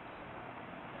 too?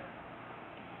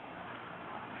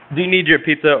 Do you need your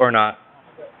pizza or not?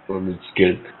 It's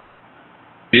good.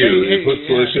 Dude, they put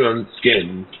solution on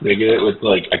skin. They get it with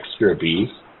like extra beef,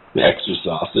 the extra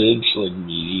sausage, like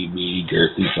meaty,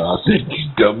 girthy sausage.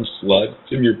 You dumb slut.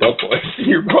 In your butt, in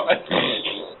your butt.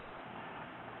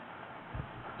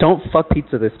 Don't fuck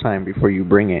pizza this time before you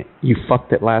bring it. You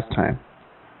fucked it last time.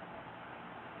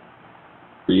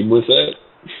 Cream with it.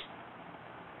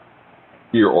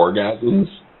 Your orgasms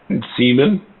and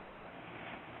semen.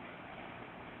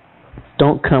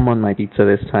 Don't come on my pizza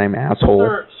this time,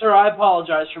 asshole. Sir, I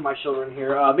apologize for my children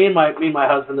here. Me and my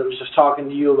husband that was just talking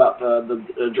to you about the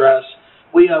address.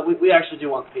 We actually do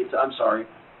want the pizza. I'm sorry.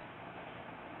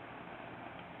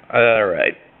 All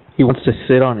right. He wants to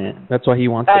sit on it. That's why he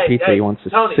wants the pizza. He wants to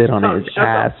sit on his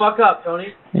ass. Shut the fuck up, Tony.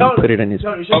 And put it in his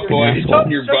Boy, it's on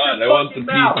your butt. I want the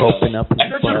pizza. Open up his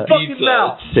Shut your butt. fucking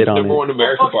mouth. Sit on Number it. one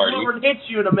America party. Hits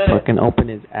you in a minute. Fucking open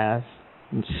his ass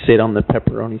and sit on the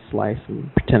pepperoni slice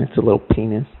and pretend it's a little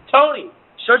penis. Tony,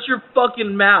 shut your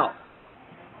fucking mouth.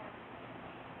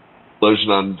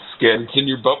 Lotion on skin. It's in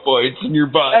your butt, boy. It's in your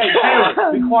butt. Hey,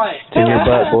 Taylor, be quiet. It's in your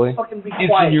butt, boy. Fucking be It's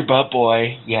quiet. in your butt,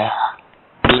 boy. Yeah.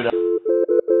 Do it up.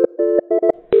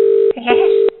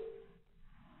 Yes.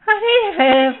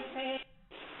 Hello.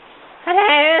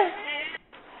 Hello.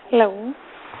 Hello.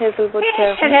 Hazelwood Yes,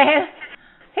 Care. hello.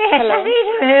 Yes, Hello. I need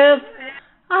a room.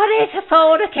 I need to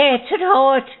phone a kid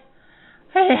tonight.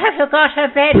 I haven't got a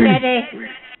bed ready.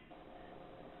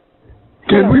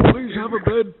 Can we please have a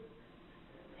bed?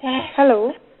 Yes.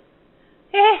 Hello.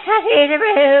 Yes, I need a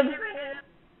room.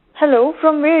 Hello.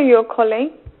 From where you're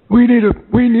calling? We need a bed.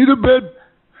 We need a bed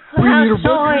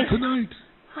Outside. here tonight.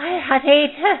 I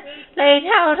need to lay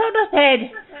down on the bed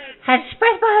and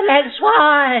spread my legs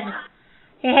wide.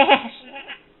 Yes.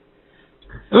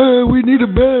 We need a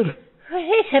bed. I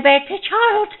need to make a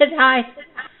child tonight.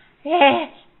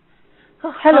 Yes.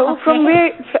 Oh, Hello. okay. From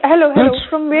where? Hello. That's-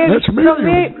 From where? that's From Miriam.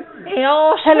 where? The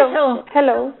hospital.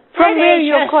 Hello. From where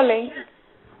you're calling?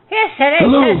 Yes, it is.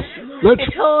 Hello. They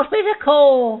told me to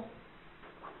call.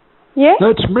 Yes.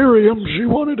 That's Miriam. She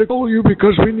wanted to call you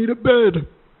because we need a bed.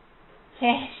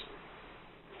 Yes.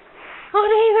 I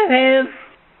need a room.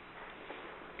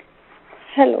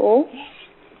 Hello.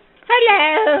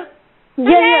 Hello.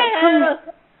 Yeah.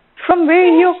 From where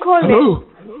you're calling? Hello.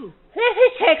 Let me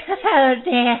take the phone,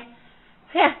 dear.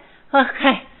 Yeah.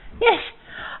 Okay. Yes.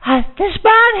 This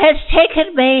man has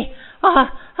taken me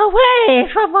away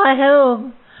from my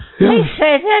home. He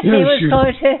said that he was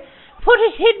going to put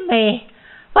it in me.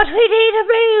 But we need a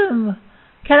room.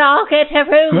 Can I get a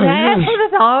room there yes. for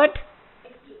the night?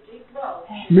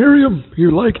 Miriam,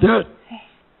 you like that?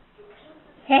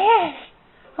 Yes.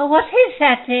 Well, what is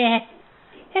that, dear?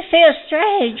 It feels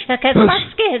strange against my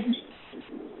skin.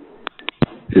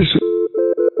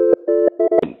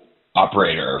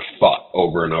 Operator fought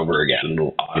over and over again and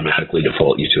will automatically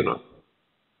default you to no.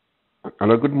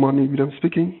 Hello, good morning, William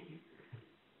speaking.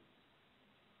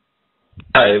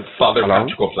 Father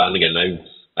Patrick O'Flanagan.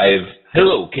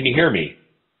 Hello, can you hear me?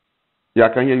 Yeah,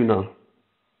 I can hear you now.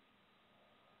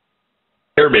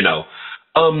 Hear me now.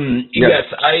 Yes,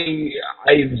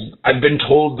 I've been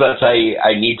told that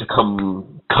I need to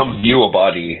come view a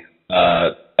body.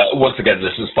 Once again,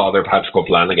 this is Father Patrick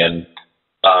O'Flanagan,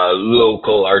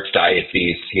 local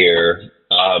archdiocese here.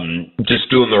 Just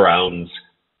doing the rounds.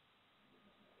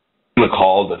 On the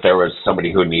call that there was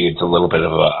somebody who needs a little bit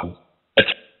of a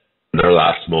in their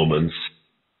last moments.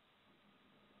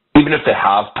 Even if they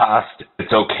have passed,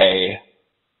 it's okay.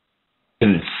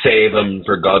 And save them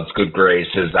for God's good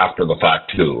graces after the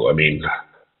fact too. I mean,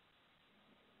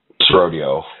 it's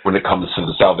rodeo when it comes to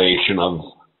the salvation of,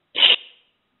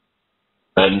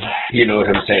 and you know what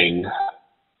I'm saying.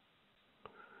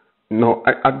 No,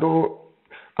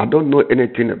 I don't know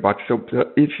anything about shelter.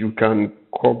 If you can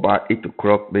call by 8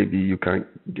 o'clock, maybe you can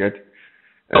get.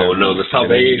 Oh no, the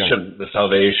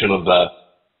salvation of the.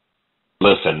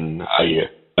 Listen,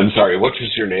 I'm sorry. What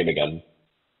was your name again?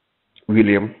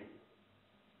 William.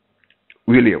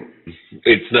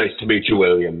 It's nice to meet you,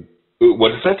 William.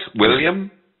 What is it? William?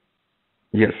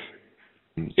 Yes.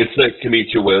 It's nice to meet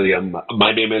you, William.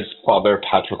 My name is Father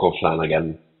Patrick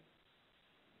O'Flanagan.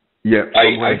 Yeah.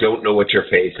 I don't know what your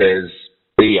faith is.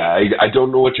 Yeah, I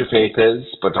don't know what your faith is,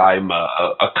 but I'm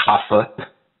a Catholic.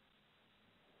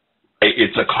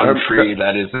 It's a country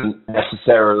that isn't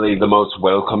necessarily the most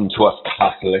welcome to us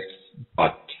Catholics,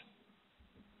 but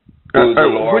through the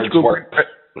Lord's work,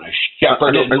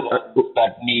 shepherding those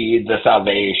that need the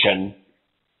salvation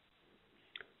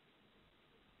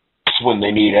when they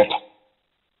need it.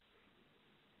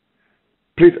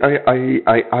 Please,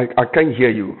 I can't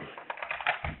hear you.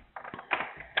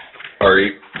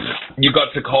 Sorry, you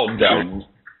got to calm down.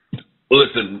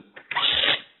 Listen,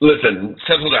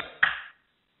 settle down.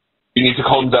 You need to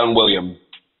calm down, William.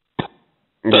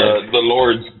 The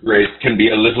Lord's grace can be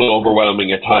a little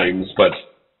overwhelming at times, but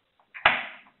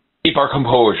keep our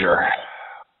composure.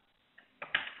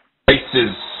 Christ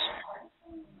is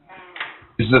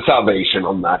the salvation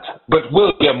on that. But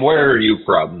William, where are you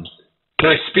from?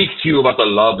 Can I speak to you about the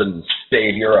love and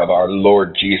Savior of our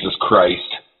Lord Jesus Christ?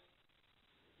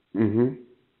 Mm-hmm.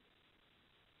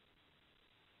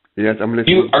 Yes, I'm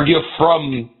listening. Are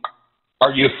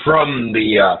you from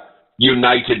the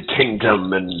United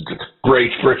Kingdom and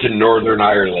Great Britain, Northern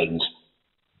Ireland?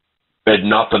 And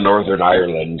not the Northern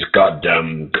Ireland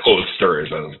goddamn Ulster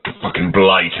is a fucking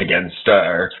blight against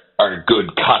our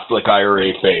good Catholic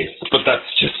IRA faith. But that's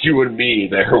just you and me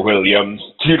there, William.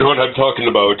 Do you know what I'm talking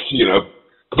about? You know,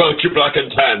 about your black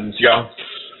and tans, yeah?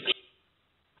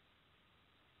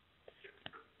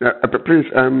 Please,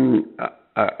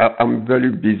 I'm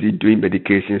very busy doing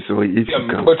medication, so if you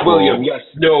can But call... William, yes,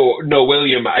 no,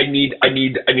 William, I need a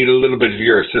little bit of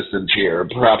your assistance here.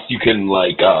 Perhaps you can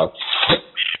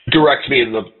direct me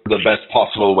in the best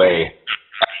possible way.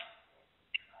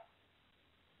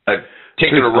 I've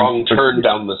taken a wrong turn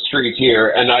down the street here,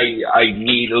 and I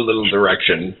need a little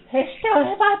direction. They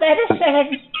stole my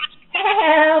medicine.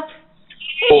 Help!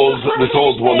 This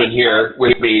old woman here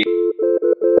with me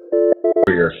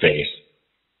for your face.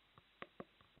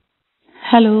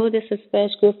 Hello, this is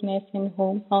Special Group Nursing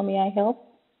Home. How may I help?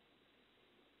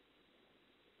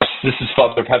 This is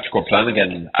Father Patrick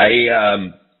O'Flanagan.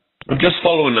 I'm just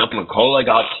following up on a call I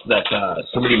got that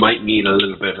somebody might need a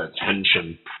little bit of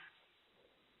attention.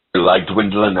 Like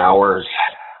dwindling hours.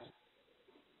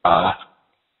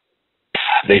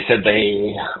 They said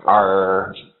they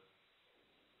are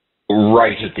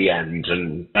right at the end,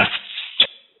 and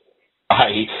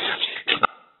I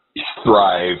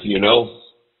thrive, you know?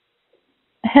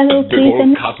 Hello, a big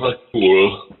old Catholic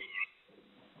pool.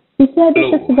 You said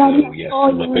this is about Yes,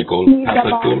 I'm a big old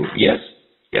Catholic pool. Yes.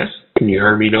 Can you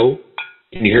hear me now?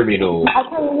 I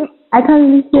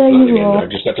can't really hear you. I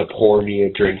just have to pour me a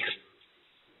drink.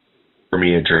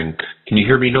 Can you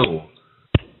hear me now?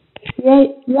 Yeah,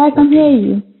 I can hear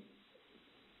you.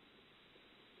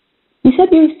 You said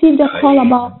you received a call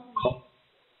about...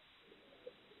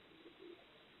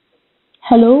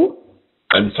 Hello?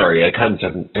 I'm sorry, I can't...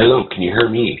 Hello, can you hear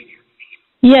me?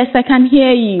 Yes, I can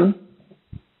hear you.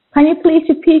 Can you please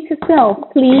repeat yourself,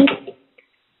 please?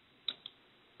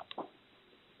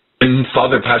 I'm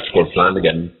Father Patrick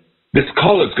O'Flanagan. This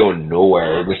call is going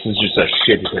nowhere. This is just a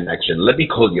shitty connection. Let me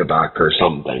call you back or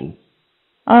something.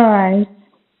 All right.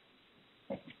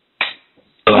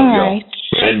 I love All you. right.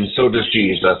 And so does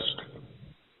Jesus.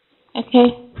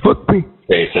 Okay. Fuck me.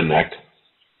 Face and neck.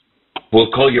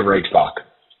 We'll call you right back.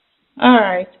 All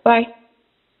right. Bye.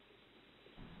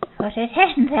 Put it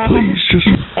in there.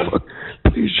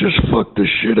 Please just fuck the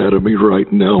shit out of me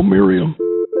right now, Miriam.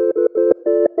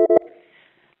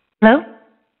 Hello?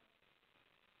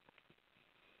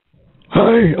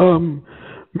 Hi,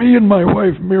 me and my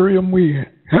wife Miriam, we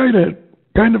kind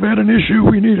of had an issue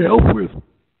we need help with.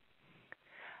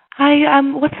 Hi,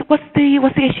 what's the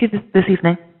issue this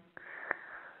evening?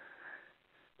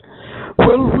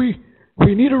 Well, we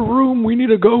need a room, we need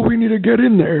to go, we need to get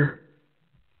in there.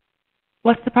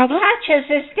 What's the problem? Patches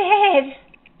is dead.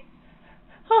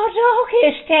 Oh, dog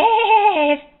is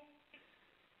dead.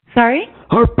 Sorry?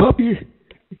 Our puppy.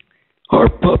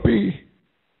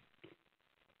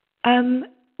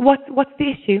 What's the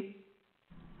issue?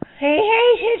 He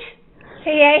ate it. He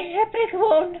ate a big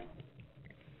one.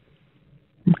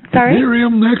 Sorry?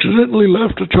 Miriam accidentally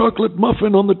left a chocolate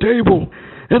muffin on the table,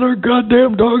 and our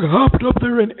goddamn dog hopped up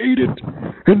there and ate it.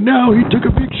 And now he took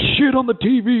a big shit on the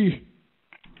TV.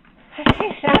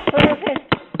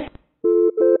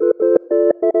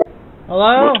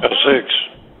 Hello? Motel 6.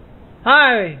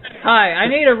 Hi. I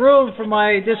need a room for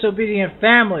my disobedient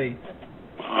family.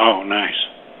 Oh, nice.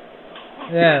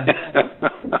 Yeah.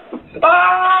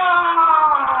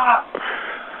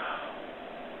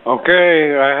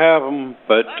 Okay, I have them,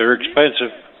 but they're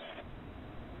expensive.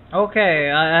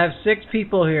 Okay, I have 6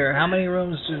 people here. How many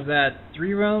rooms is that?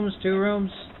 3 rooms? 2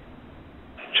 rooms?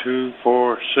 2,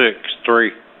 4, 6,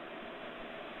 3.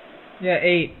 Yeah,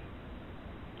 8,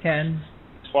 10,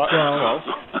 12,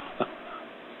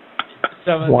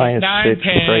 7, 9,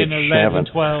 10, 11,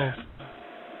 12.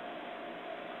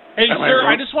 Hey, sir,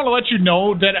 I just want to let you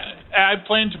know that I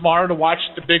plan tomorrow to watch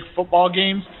the big football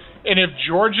games, and if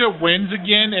Georgia wins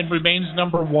again and remains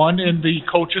number 1 in the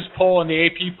coaches poll and the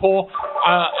AP poll,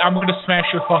 I'm going to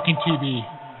smash your fucking TV.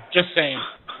 Just saying.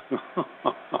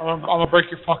 I'm going to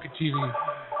break your fucking TV.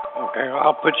 Okay,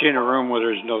 I'll put you in a room where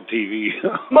there's no TV.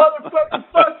 Motherfucker,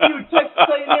 fuck you. Texas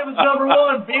A&M is number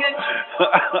 1, bitch.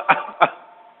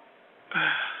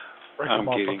 Break I'm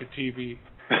your kidding. motherfucking TV.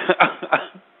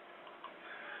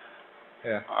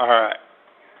 Yeah. All right.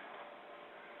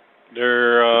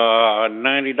 They're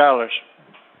 $90.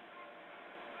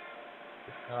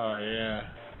 Oh, yeah.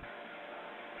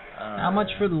 How much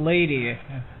for the lady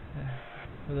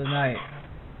for the night?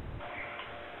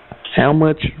 How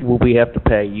much will we have to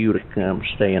pay you to come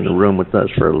stay in the room with us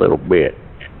for a little bit?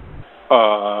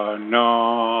 No,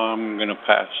 I'm going to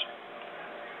pass.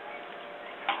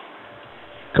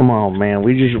 Come on, man.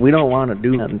 We don't want to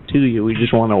do nothing to you. We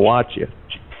just want to watch you.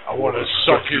 I want to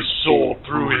suck his soul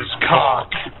through his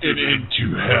cock and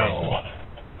into hell.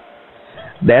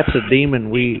 That's a demon.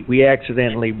 We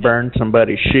accidentally burned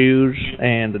somebody's shoes,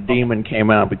 and the demon came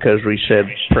out because we said,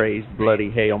 praise bloody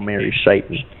Hail Mary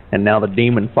Satan. And now the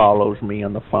demon follows me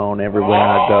on the phone everywhere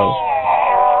I go.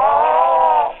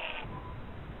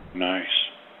 Nice.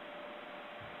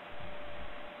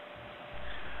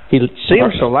 He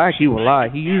seems to like you a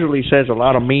lot. He usually says a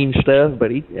lot of mean stuff,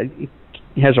 but he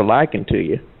has a liking to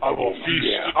you. I will feast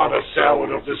on a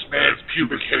salad of this man's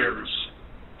pubic hairs.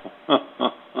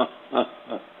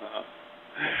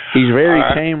 He's very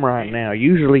tame right now.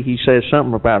 Usually he says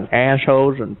something about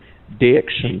assholes and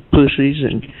dicks and pussies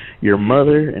and your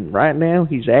mother, and right now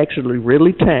he's actually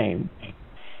really tame.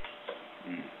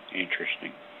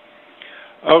 Interesting.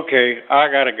 Okay, I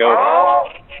gotta go.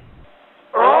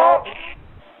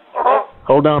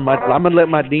 Hold on, I'm going to let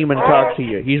my demon talk to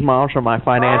you. He's also my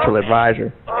financial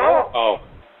advisor. Oh.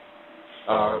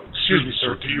 Excuse me,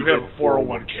 sir. Do you have a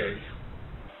 401k?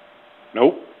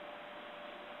 Nope.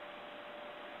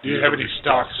 Do you have any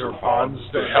stocks or bonds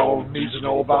that hell needs to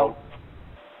know about?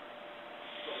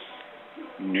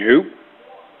 Nope.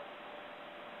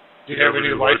 Do you have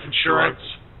any life insurance?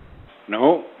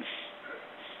 Nope.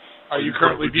 Are you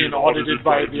currently being audited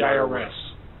by the IRS?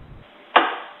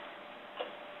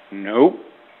 Nope.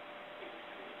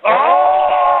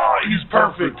 Oh, he's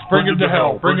perfect. Bring him to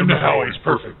hell. Bring him to hell. He's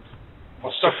perfect.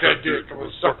 I'll suck that dick. I'm going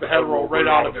to suck the head roll right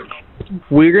out of him.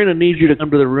 We're going to need you to come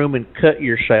to the room and cut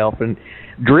yourself and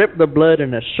drip the blood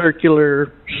in a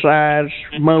circular size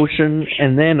motion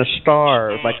and then a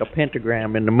star, like a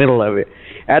pentagram in the middle of it.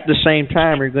 At the same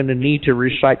time, you're going to need to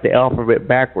recite the alphabet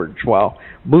backwards while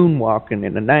moonwalking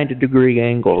in a 90-degree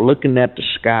angle, looking at the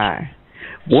sky.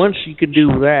 Once you can do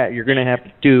that, you're going to have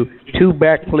to do 2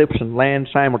 backflips and land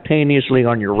simultaneously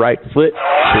on your right foot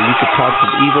so you can talk to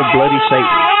the evil bloody Satan.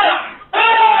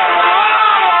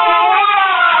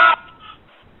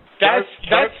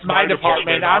 That's my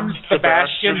department. I'm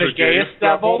Sebastian, the gayest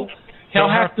devil. He'll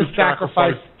have to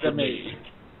sacrifice to me.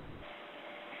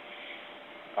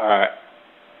 Alright.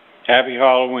 Happy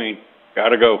Halloween.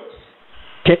 Gotta go.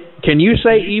 Can you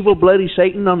say evil bloody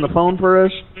Satan on the phone for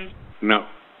us? No.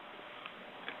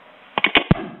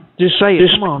 Just say it.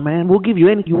 Come on, man. We'll give you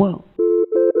anything you want.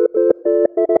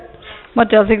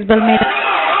 Motel 6 Belmeda.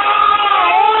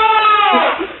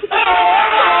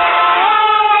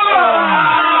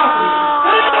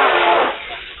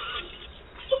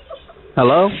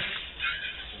 Hello?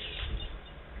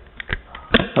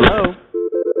 Hello?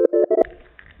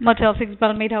 Motel 6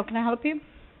 Belmeda, how can I help you?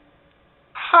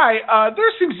 Hi,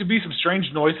 there seems to be some strange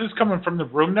noises coming from the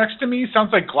room next to me. Sounds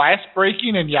like glass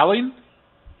breaking and yelling.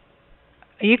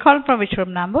 Are you calling from which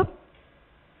room number?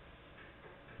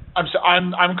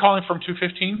 I'm calling from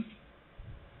 215.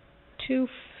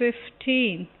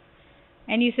 215.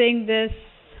 And you're saying this...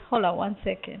 Hold on 1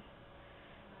 second.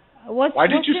 Why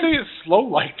did you say it slow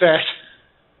like that?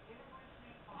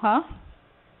 Huh?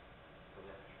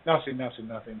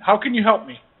 Nothing. How can you help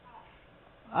me?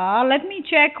 Let me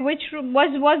check which room.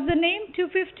 What's the name?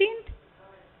 215?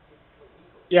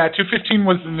 Yeah, 215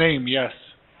 was the name, yes.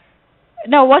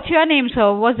 No, what's your name,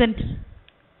 sir? Wasn't...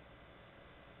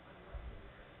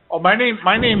 Oh, my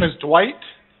name is Dwight.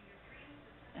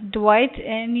 Dwight,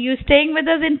 and you staying with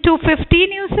us in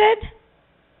 215, you said?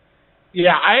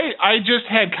 Yeah, I just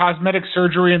had cosmetic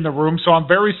surgery in the room, so I'm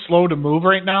very slow to move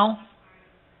right now.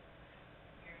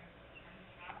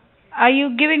 Are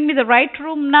you giving me the right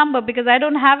room number? Because I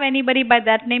don't have anybody by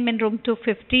that name in room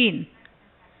 215.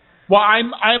 Well,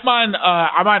 I'm on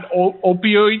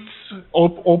opioids.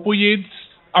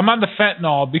 I'm on the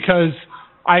fentanyl because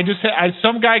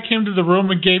some guy came to the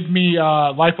room and gave me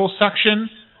liposuction,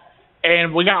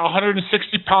 and we got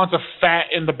 160 pounds of fat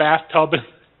in the bathtub.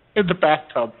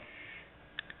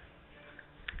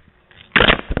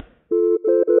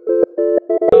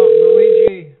 Oh,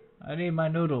 Luigi, I need my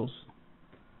noodles.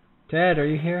 Ted, are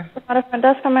you here? At a front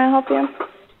desk, how may I help you?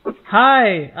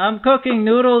 Hi, I'm cooking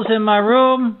noodles in my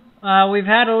room. We've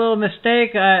had a little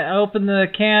mistake. I opened the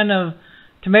can of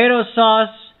tomato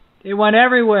sauce. It went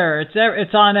everywhere.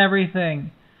 It's on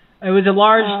everything. It was a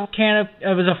large can of.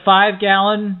 It was a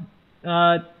 5-gallon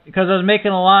because I was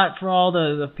making a lot for all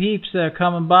the peeps that are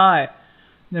coming by.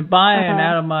 They're buying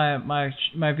out of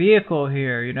my vehicle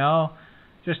here, you know.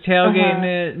 Just tailgating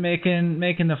it,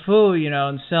 making the food, you know,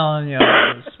 and selling, you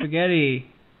know, spaghetti.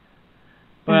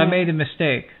 But I made a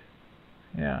mistake.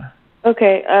 Yeah.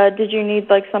 Okay. Did you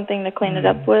need like something to clean it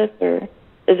up with, or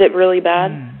is it really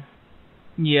bad?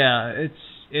 Yeah,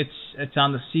 it's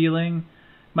on the ceiling,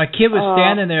 My kid was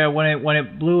standing there when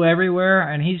it blew everywhere,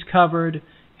 and he's covered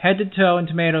head to toe in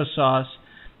tomato sauce.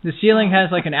 The ceiling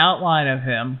has like an outline of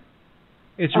him.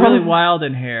 It's really wild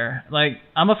in here. Like,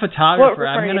 I'm a photographer.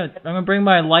 I'm gonna bring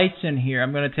my lights in here.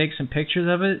 I'm gonna take some pictures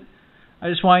of it. I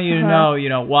just want you to know,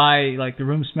 why like the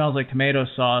room smells like tomato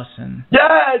sauce and.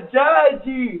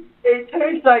 Daddy, it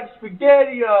tastes like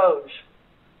SpaghettiOs.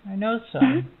 I know,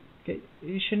 son.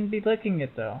 You shouldn't be licking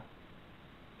it though.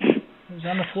 It was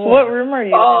on the floor. What room are you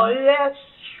in? Oh yes.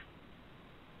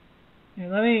 Hey,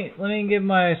 let me give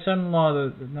my son-in-law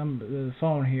the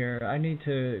phone here. I need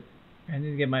to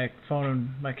get my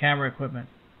phone, my camera equipment.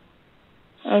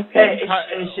 Okay.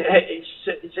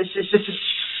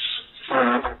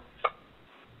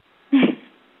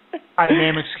 Hi,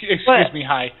 ma'am. Excuse me.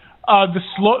 Hi.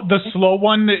 The slow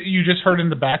one that you just heard in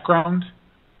the background.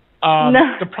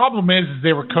 No. The problem is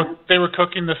they were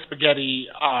cooking the spaghetti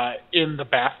in the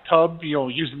bathtub.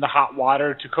 Using the hot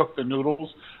water to cook the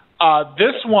noodles.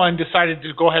 This one decided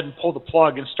to go ahead and pull the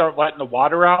plug and start letting the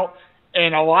water out,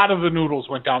 and a lot of the noodles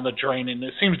went down the drain, and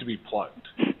it seems to be plugged.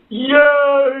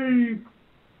 Yay!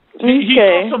 He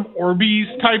saw some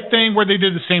Orbeez type thing where they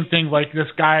did the same thing. Like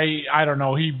this guy, I don't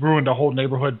know, he ruined a whole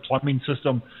neighborhood plumbing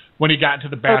system. When he got into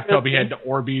the bathtub, he had the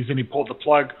Orbeez and he pulled the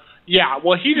plug. Yeah,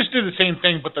 well, he just did the same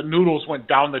thing, but the noodles went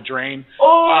down the drain.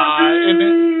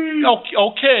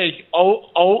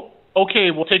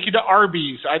 Okay, we'll take you to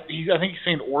Arby's. I think he's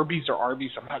saying Orbeez or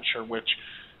Arby's. I'm not sure which.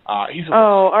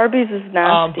 Arby's is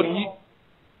nasty.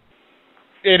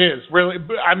 It is really.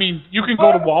 I mean, you can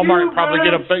go to Walmart and probably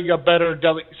get a better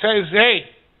deli. Says, hey,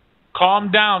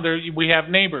 calm down. We have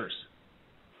neighbors.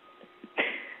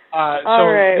 All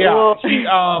right. Yeah. Well,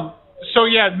 so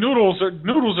yeah, noodles are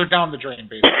down the drain,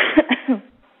 basically.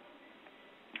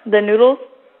 The noodles?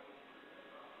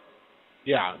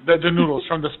 Yeah, the noodles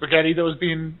from the spaghetti that was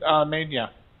being made. Yeah.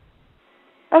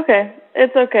 Okay,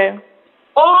 it's okay.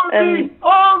 Arby's!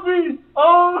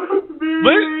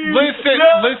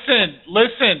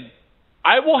 Listen.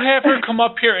 I will have her come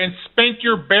up here and spank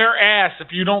your bare ass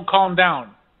if you don't calm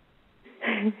down.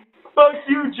 Fuck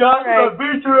you, Josh. Right. I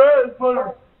beat your ass,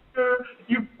 motherfucker.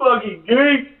 You fucking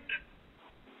geek.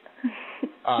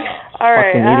 All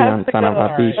right.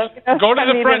 Go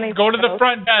to the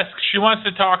front desk. She wants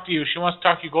to talk to you. Go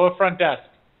to the front desk.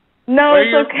 No,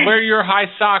 it's okay. Wear your high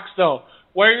socks though.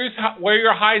 Wear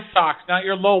your high socks, not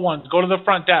your low ones. Go to the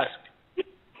front desk.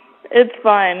 It's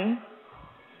fine.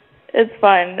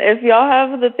 If y'all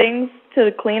have the things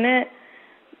to clean it,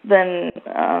 then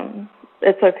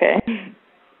it's okay.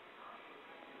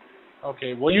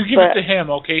 Okay. Well, you give it to him.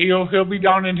 Okay. He'll be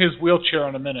down in his wheelchair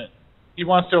in a minute. He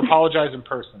wants to apologize in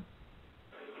person.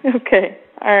 Okay.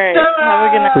 All right. Have a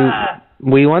good night.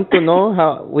 We want to know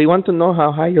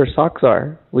how high your socks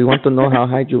are. We want to know how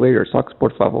high you wear your socks,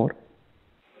 por favor.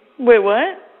 Wait,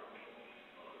 what?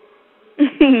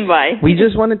 Bye. We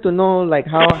just wanted to know like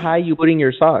how high you putting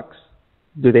your socks.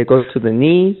 Do they go to the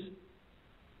knees?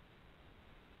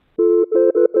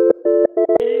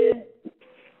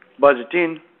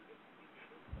 Budgeting.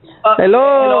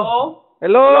 Hello.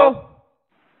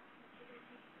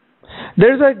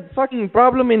 There's a fucking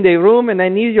problem in the room and I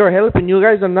need your help and you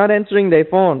guys are not answering the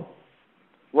phone.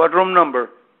 What room number?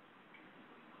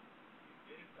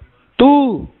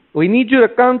 2. We need you to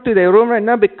come to the room right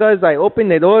now because I opened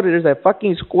the door. There's a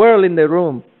fucking squirrel in the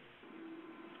room.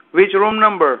 Which room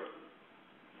number?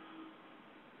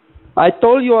 I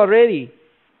told you already.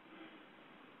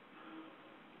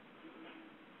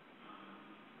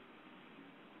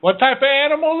 What type of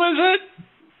animal is it?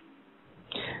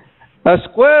 A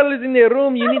squirrel is in the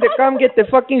room. You need to come get the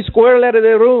fucking squirrel out of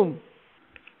the room.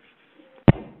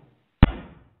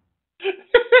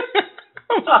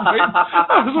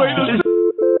 I was waiting.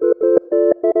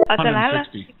 Guatemala,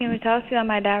 can we talk to you? I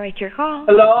might direct your call.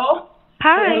 Hello?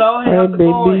 Hi. Hello, hey, how's it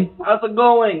going? How's it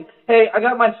going? Hey, I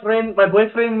got my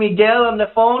boyfriend Miguel on the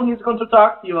phone. He's going to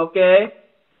talk to you, okay?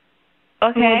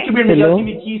 Okay. Come here, Miguel. Give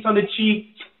me a kiss on the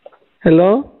cheek.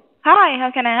 Hello? Hi, how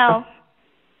can I help?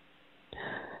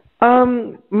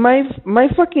 My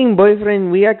fucking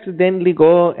boyfriend, we accidentally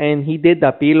go and he did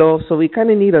the pillow, so we kind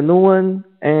of need a new one,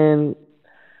 and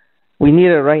we need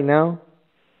it right now.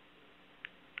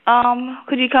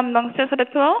 Could you come downstairs for the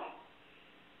pillow?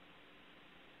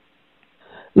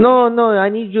 No, I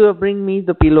need you to bring me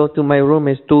the pillow to my room.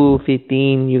 It's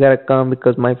 2:15. You gotta come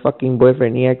because my fucking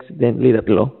boyfriend, he accidentally the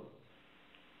pillow.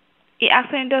 He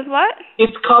accidentally does what?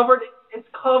 It's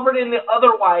covered in the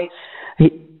other white.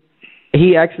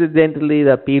 He accidentally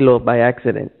the pillow by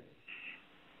accident.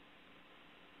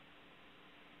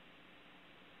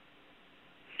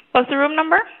 What's the room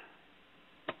number?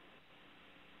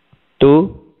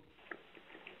 2.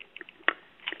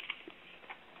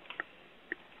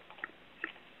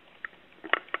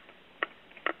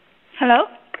 Hello?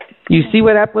 You see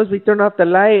what happens? We turn off the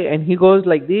light and he goes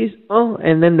like this,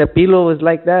 and then the pillow is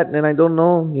like that, and I don't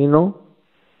know, you know?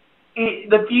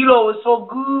 The pillow is so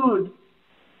good.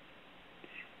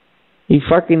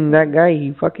 That guy,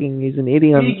 he's an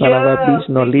idiot.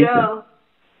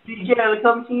 Miguel,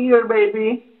 come here,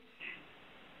 baby.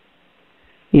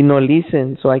 He no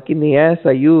listen, so I can ask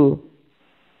you.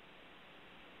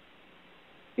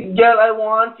 Miguel, I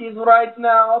want it right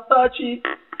now. Touch it.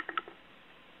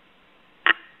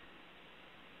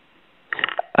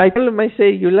 I told him, I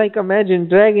said, you like Imagine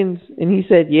Dragons? And he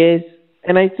said, yes.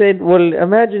 And I said, well,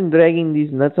 imagine dragging these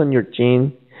nuts on your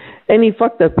chin. And he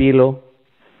fucked the pillow.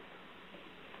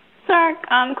 Sir,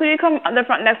 could you come at the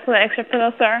front desk for the extra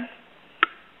pillow, sir?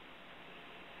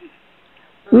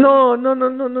 No,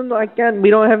 I can't. We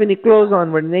don't have any clothes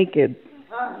on. We're naked.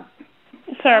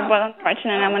 Sir, but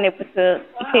unfortunately, I'm unable to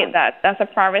take that. That's a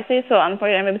privacy, so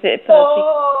unfortunately, I'm able to take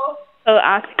pillow. So I'll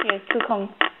ask you to come.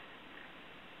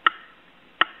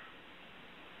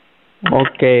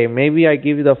 Okay, maybe I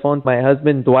give you the phone to my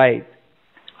husband, Dwight.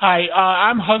 Hi,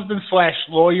 I'm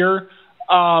husband/lawyer.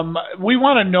 We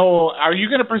want to know, are you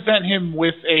going to present him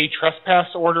with a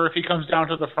trespass order if he comes down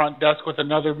to the front desk with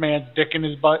another man's dick in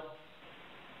his butt?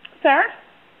 Sir?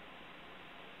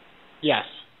 Yes.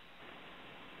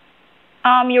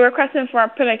 You're requesting for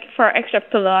extra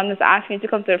pillow. I'm just asking you to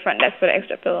come to the front desk for the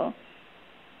extra pillow.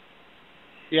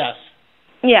 Yes.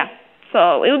 Yeah.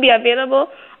 So it will be available,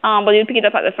 but you'll pick it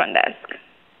up at the front desk.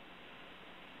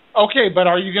 Okay, but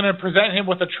are you going to present him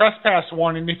with a trespass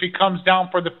warning if he comes down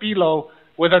for the pillow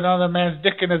with another man's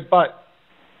dick in his butt?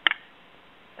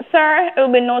 Sir, it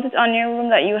will be noted on your room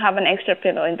that you have an extra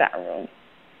pillow in that room.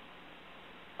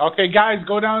 Okay, guys,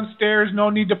 go downstairs. No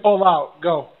need to pull out.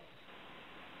 Go.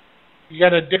 You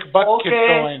got a Dick Butkus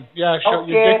going. Yeah, show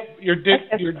your Dick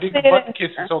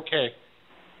Butkus is okay.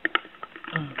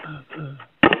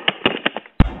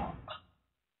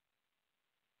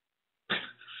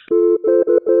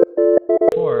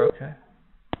 4, okay.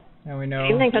 Now we know.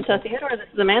 Good evening, Hotel Theodore. This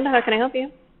is Amanda. How can I help you?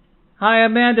 Hi,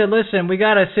 Amanda. Listen, we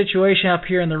got a situation up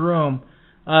here in the room.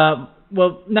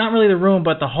 Well, not really the room,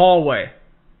 but the hallway.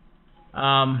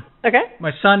 Okay.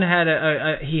 My son had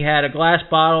he had a glass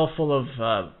bottle full of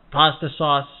pasta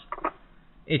sauce.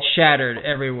 It's shattered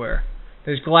everywhere.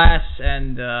 There's glass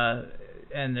and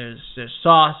there's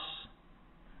sauce.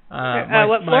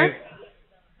 What floor?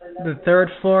 The third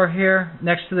floor here,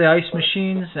 next to the ice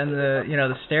machines and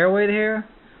the stairway here.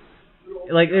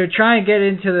 Like they're trying to get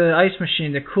into the ice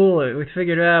machine to cool it. We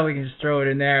figured out we can just throw it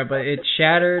in there, but it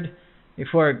shattered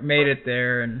before it made it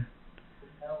there. And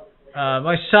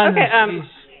my son,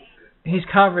 he's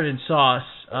covered in sauce.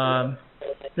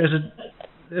 There's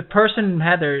a person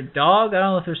had their dog. I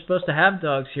don't know if they're supposed to have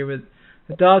dogs here, but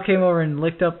the dog came over and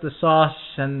licked up the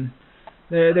sauce, and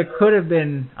there could have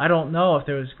been, I don't know if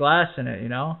there was glass in it,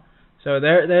 So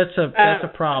that's a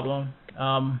problem.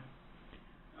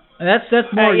 And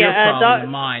that's more your problem than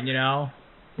mine,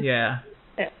 Yeah.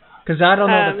 Because I don't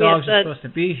know the dogs are supposed to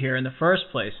be here in the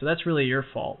first place, so that's really your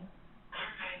fault.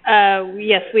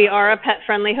 Yes, we are a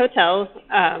pet-friendly hotel,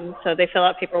 so they fill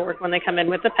out paperwork when they come in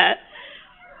with the pet.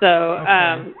 So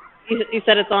you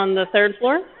said it's on the third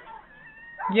floor?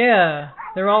 Yeah,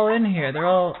 they're all in here.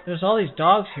 There's all these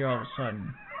dogs here all of a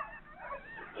sudden.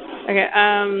 Okay,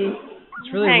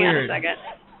 it's really weird. Hang on a second.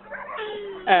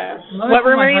 What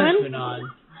room are you in?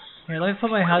 Here, let me put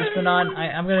my husband on.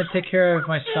 I'm going to take care of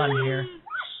my son here.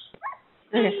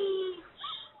 Okay.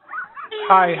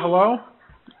 Hi, hello?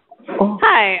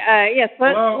 Hi, yes,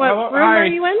 what room are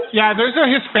you in? Yeah, there's a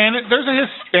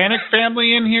Hispanic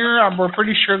family in here. We're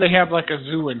pretty sure they have like a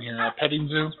zoo in here, a petting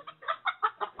zoo.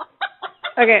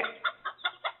 Okay.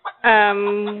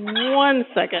 1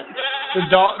 second. The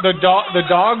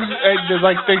dogs,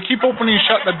 they keep opening and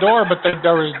shutting the door, but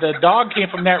the dog came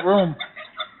from that room,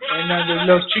 and there's a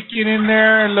little chicken in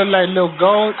there, a little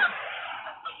goat.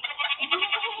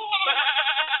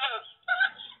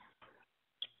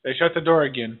 They shut the door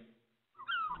again.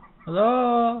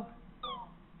 Hello.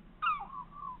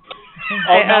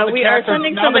 We are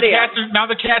sending somebody out. Now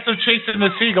the cats are chasing the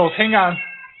seagulls. Hang on.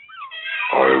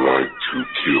 I like to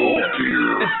kill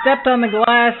deer. It stepped on the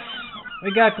glass.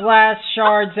 We got glass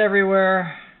shards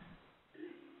everywhere.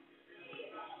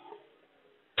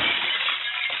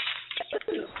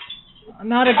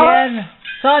 Not again.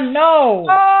 Son, no!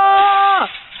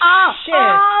 Shit!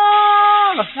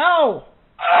 No!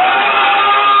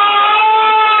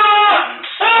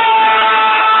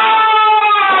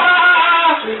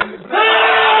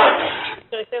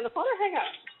 Should I stay on the phone or hang up?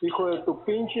 Hijo de tu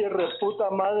pinche reputa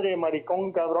madre,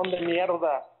 maricón, cabrón de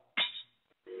mierda.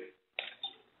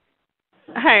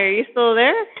 Hi, are you still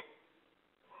there?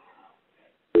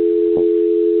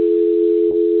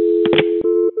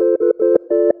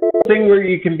 thing where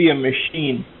you can be a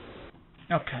machine.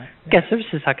 Okay. Guest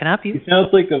services, how can I help you? It sounds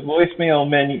like a voicemail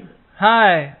menu.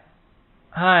 Hi.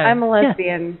 I'm a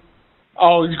lesbian.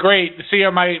 Oh, it's great. See,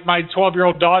 my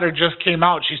 12-year-old daughter just came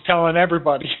out. She's telling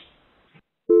everybody.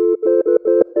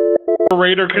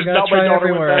 Raider, because now my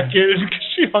daughter went back in because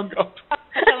she hung up.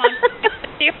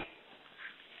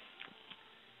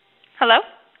 Hello?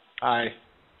 Hi.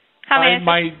 How may I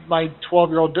my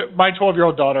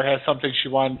 12-year-old daughter has something she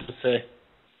wanted to say.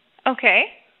 Okay.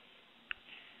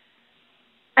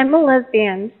 I'm a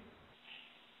lesbian.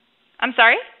 I'm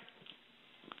sorry?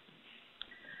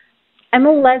 I'm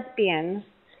a lesbian.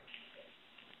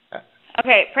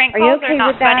 Okay, prank Are you calls okay are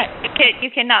not with that? funny. You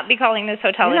cannot be calling this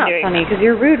hotel You're and not doing funny that. because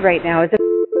you're rude right now. Is it?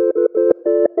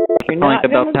 You're not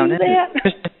going to do that?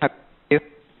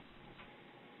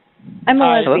 I'm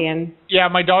a lesbian. Yeah,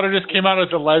 my daughter just came out as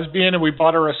a lesbian, and we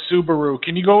bought her a Subaru.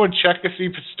 Can you go and check to see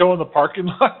if it's still in the parking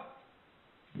lot?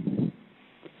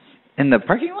 In the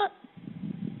parking lot?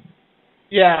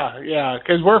 Yeah,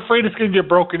 because we're afraid it's going to get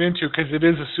broken into because it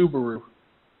is a Subaru.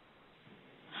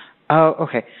 Oh,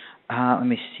 okay. Let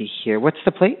me see here. What's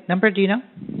the plate number? Do you know?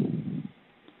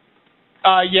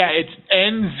 Yeah, it's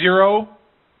N0,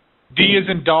 D as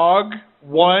in dog,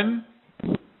 1,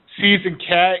 C as in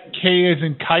cat, K as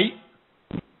in kite.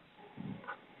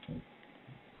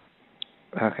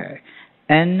 Okay.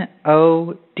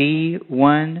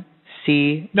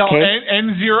 NOD1C. No,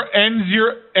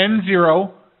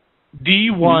 N0,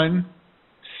 D1,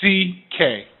 CK.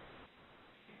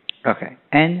 Okay.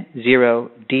 N0,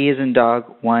 D as in dog,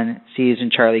 1, C as in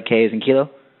Charlie, K as in kilo?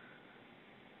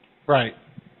 Right.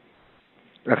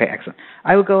 Okay, excellent.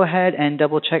 I will go ahead and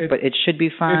double check, but it should be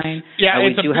fine.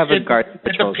 We do have a guard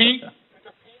patrol.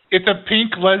 It's a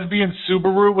pink lesbian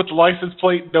Subaru with license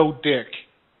plate no dick.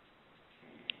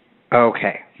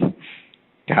 Okay.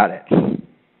 Got it.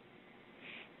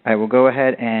 I will go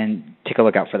ahead and take a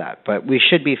look out for that, but we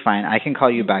should be fine. I can call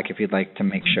you back if you'd like to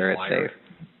make sure it's safe.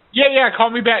 Yeah,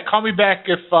 call me back if, call me back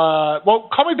to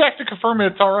confirm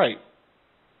it's all right.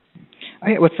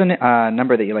 Okay, what's the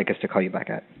number that you'd like us to call you back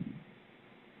at?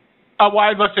 Well,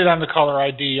 I left it on the caller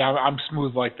ID. I'm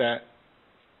smooth like that.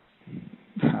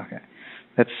 Okay.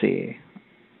 Let's see.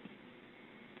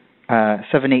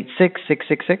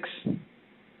 786-666?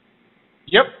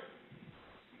 Yep.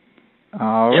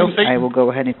 All right. I will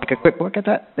go ahead and take a quick look at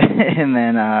that, and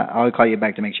then I'll call you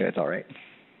back to make sure it's all right.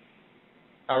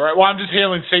 All right. Well, I'm just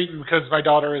hailing Satan because my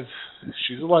daughter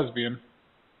she's a lesbian.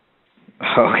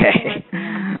 Okay.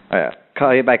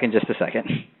 Call you back in just a second.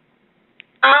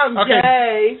 I'm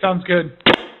gay. Sounds good.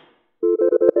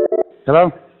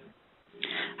 Hello?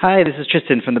 Hi, this is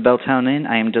Tristan from the Belltown Inn.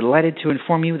 I am delighted to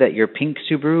inform you that your pink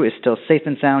Subaru is still safe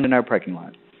and sound in our parking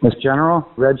lot. Miss General,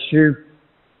 red shoe.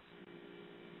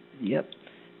 Yep.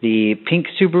 The pink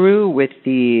Subaru with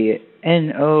the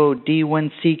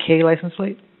NOD1CK license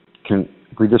plate? Can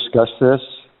we discuss this?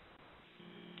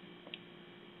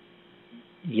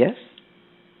 Yes.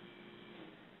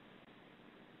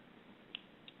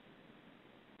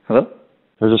 Hello?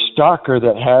 There's a stalker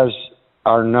that has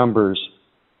our numbers,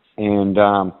 and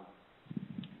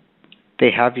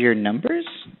they have your numbers?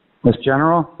 Miss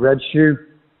General, red shoe.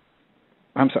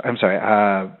 I'm sorry.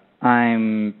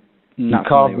 I'm not. You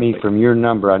called me from your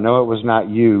number. I know it was not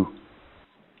you.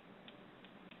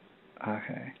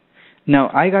 Okay. No,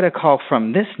 I got a call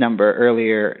from this number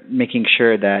earlier making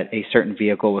sure that a certain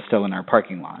vehicle was still in our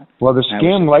parking lot. Well, the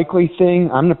scam likely thing,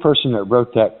 I'm the person that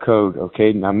wrote that code,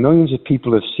 okay? Now, millions of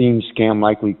people have seen scam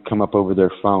likely come up over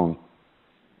their phone.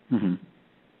 Mm-hmm.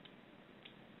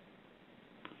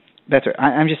 That's right.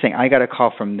 I'm just saying, I got a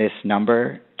call from this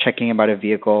number checking about a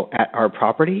vehicle at our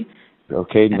property.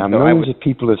 Okay, now millions of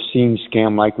people have seen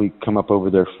scam likely come up over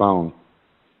their phone.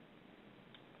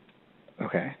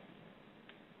 Okay.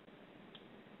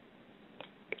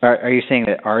 Are you saying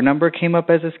that our number came up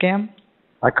as a scam?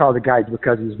 I called the guy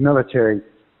because he's military.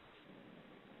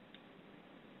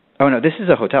 Oh, no, this is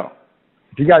a hotel.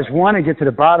 If you guys want to get to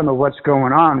the bottom of what's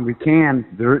going on, we can.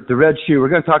 The red shoe, we're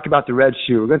going to talk about the red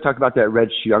shoe. We're going to talk about that red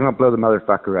shoe. I'm going to blow the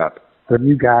motherfucker up. For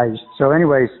you guys. So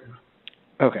anyways.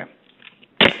 Okay.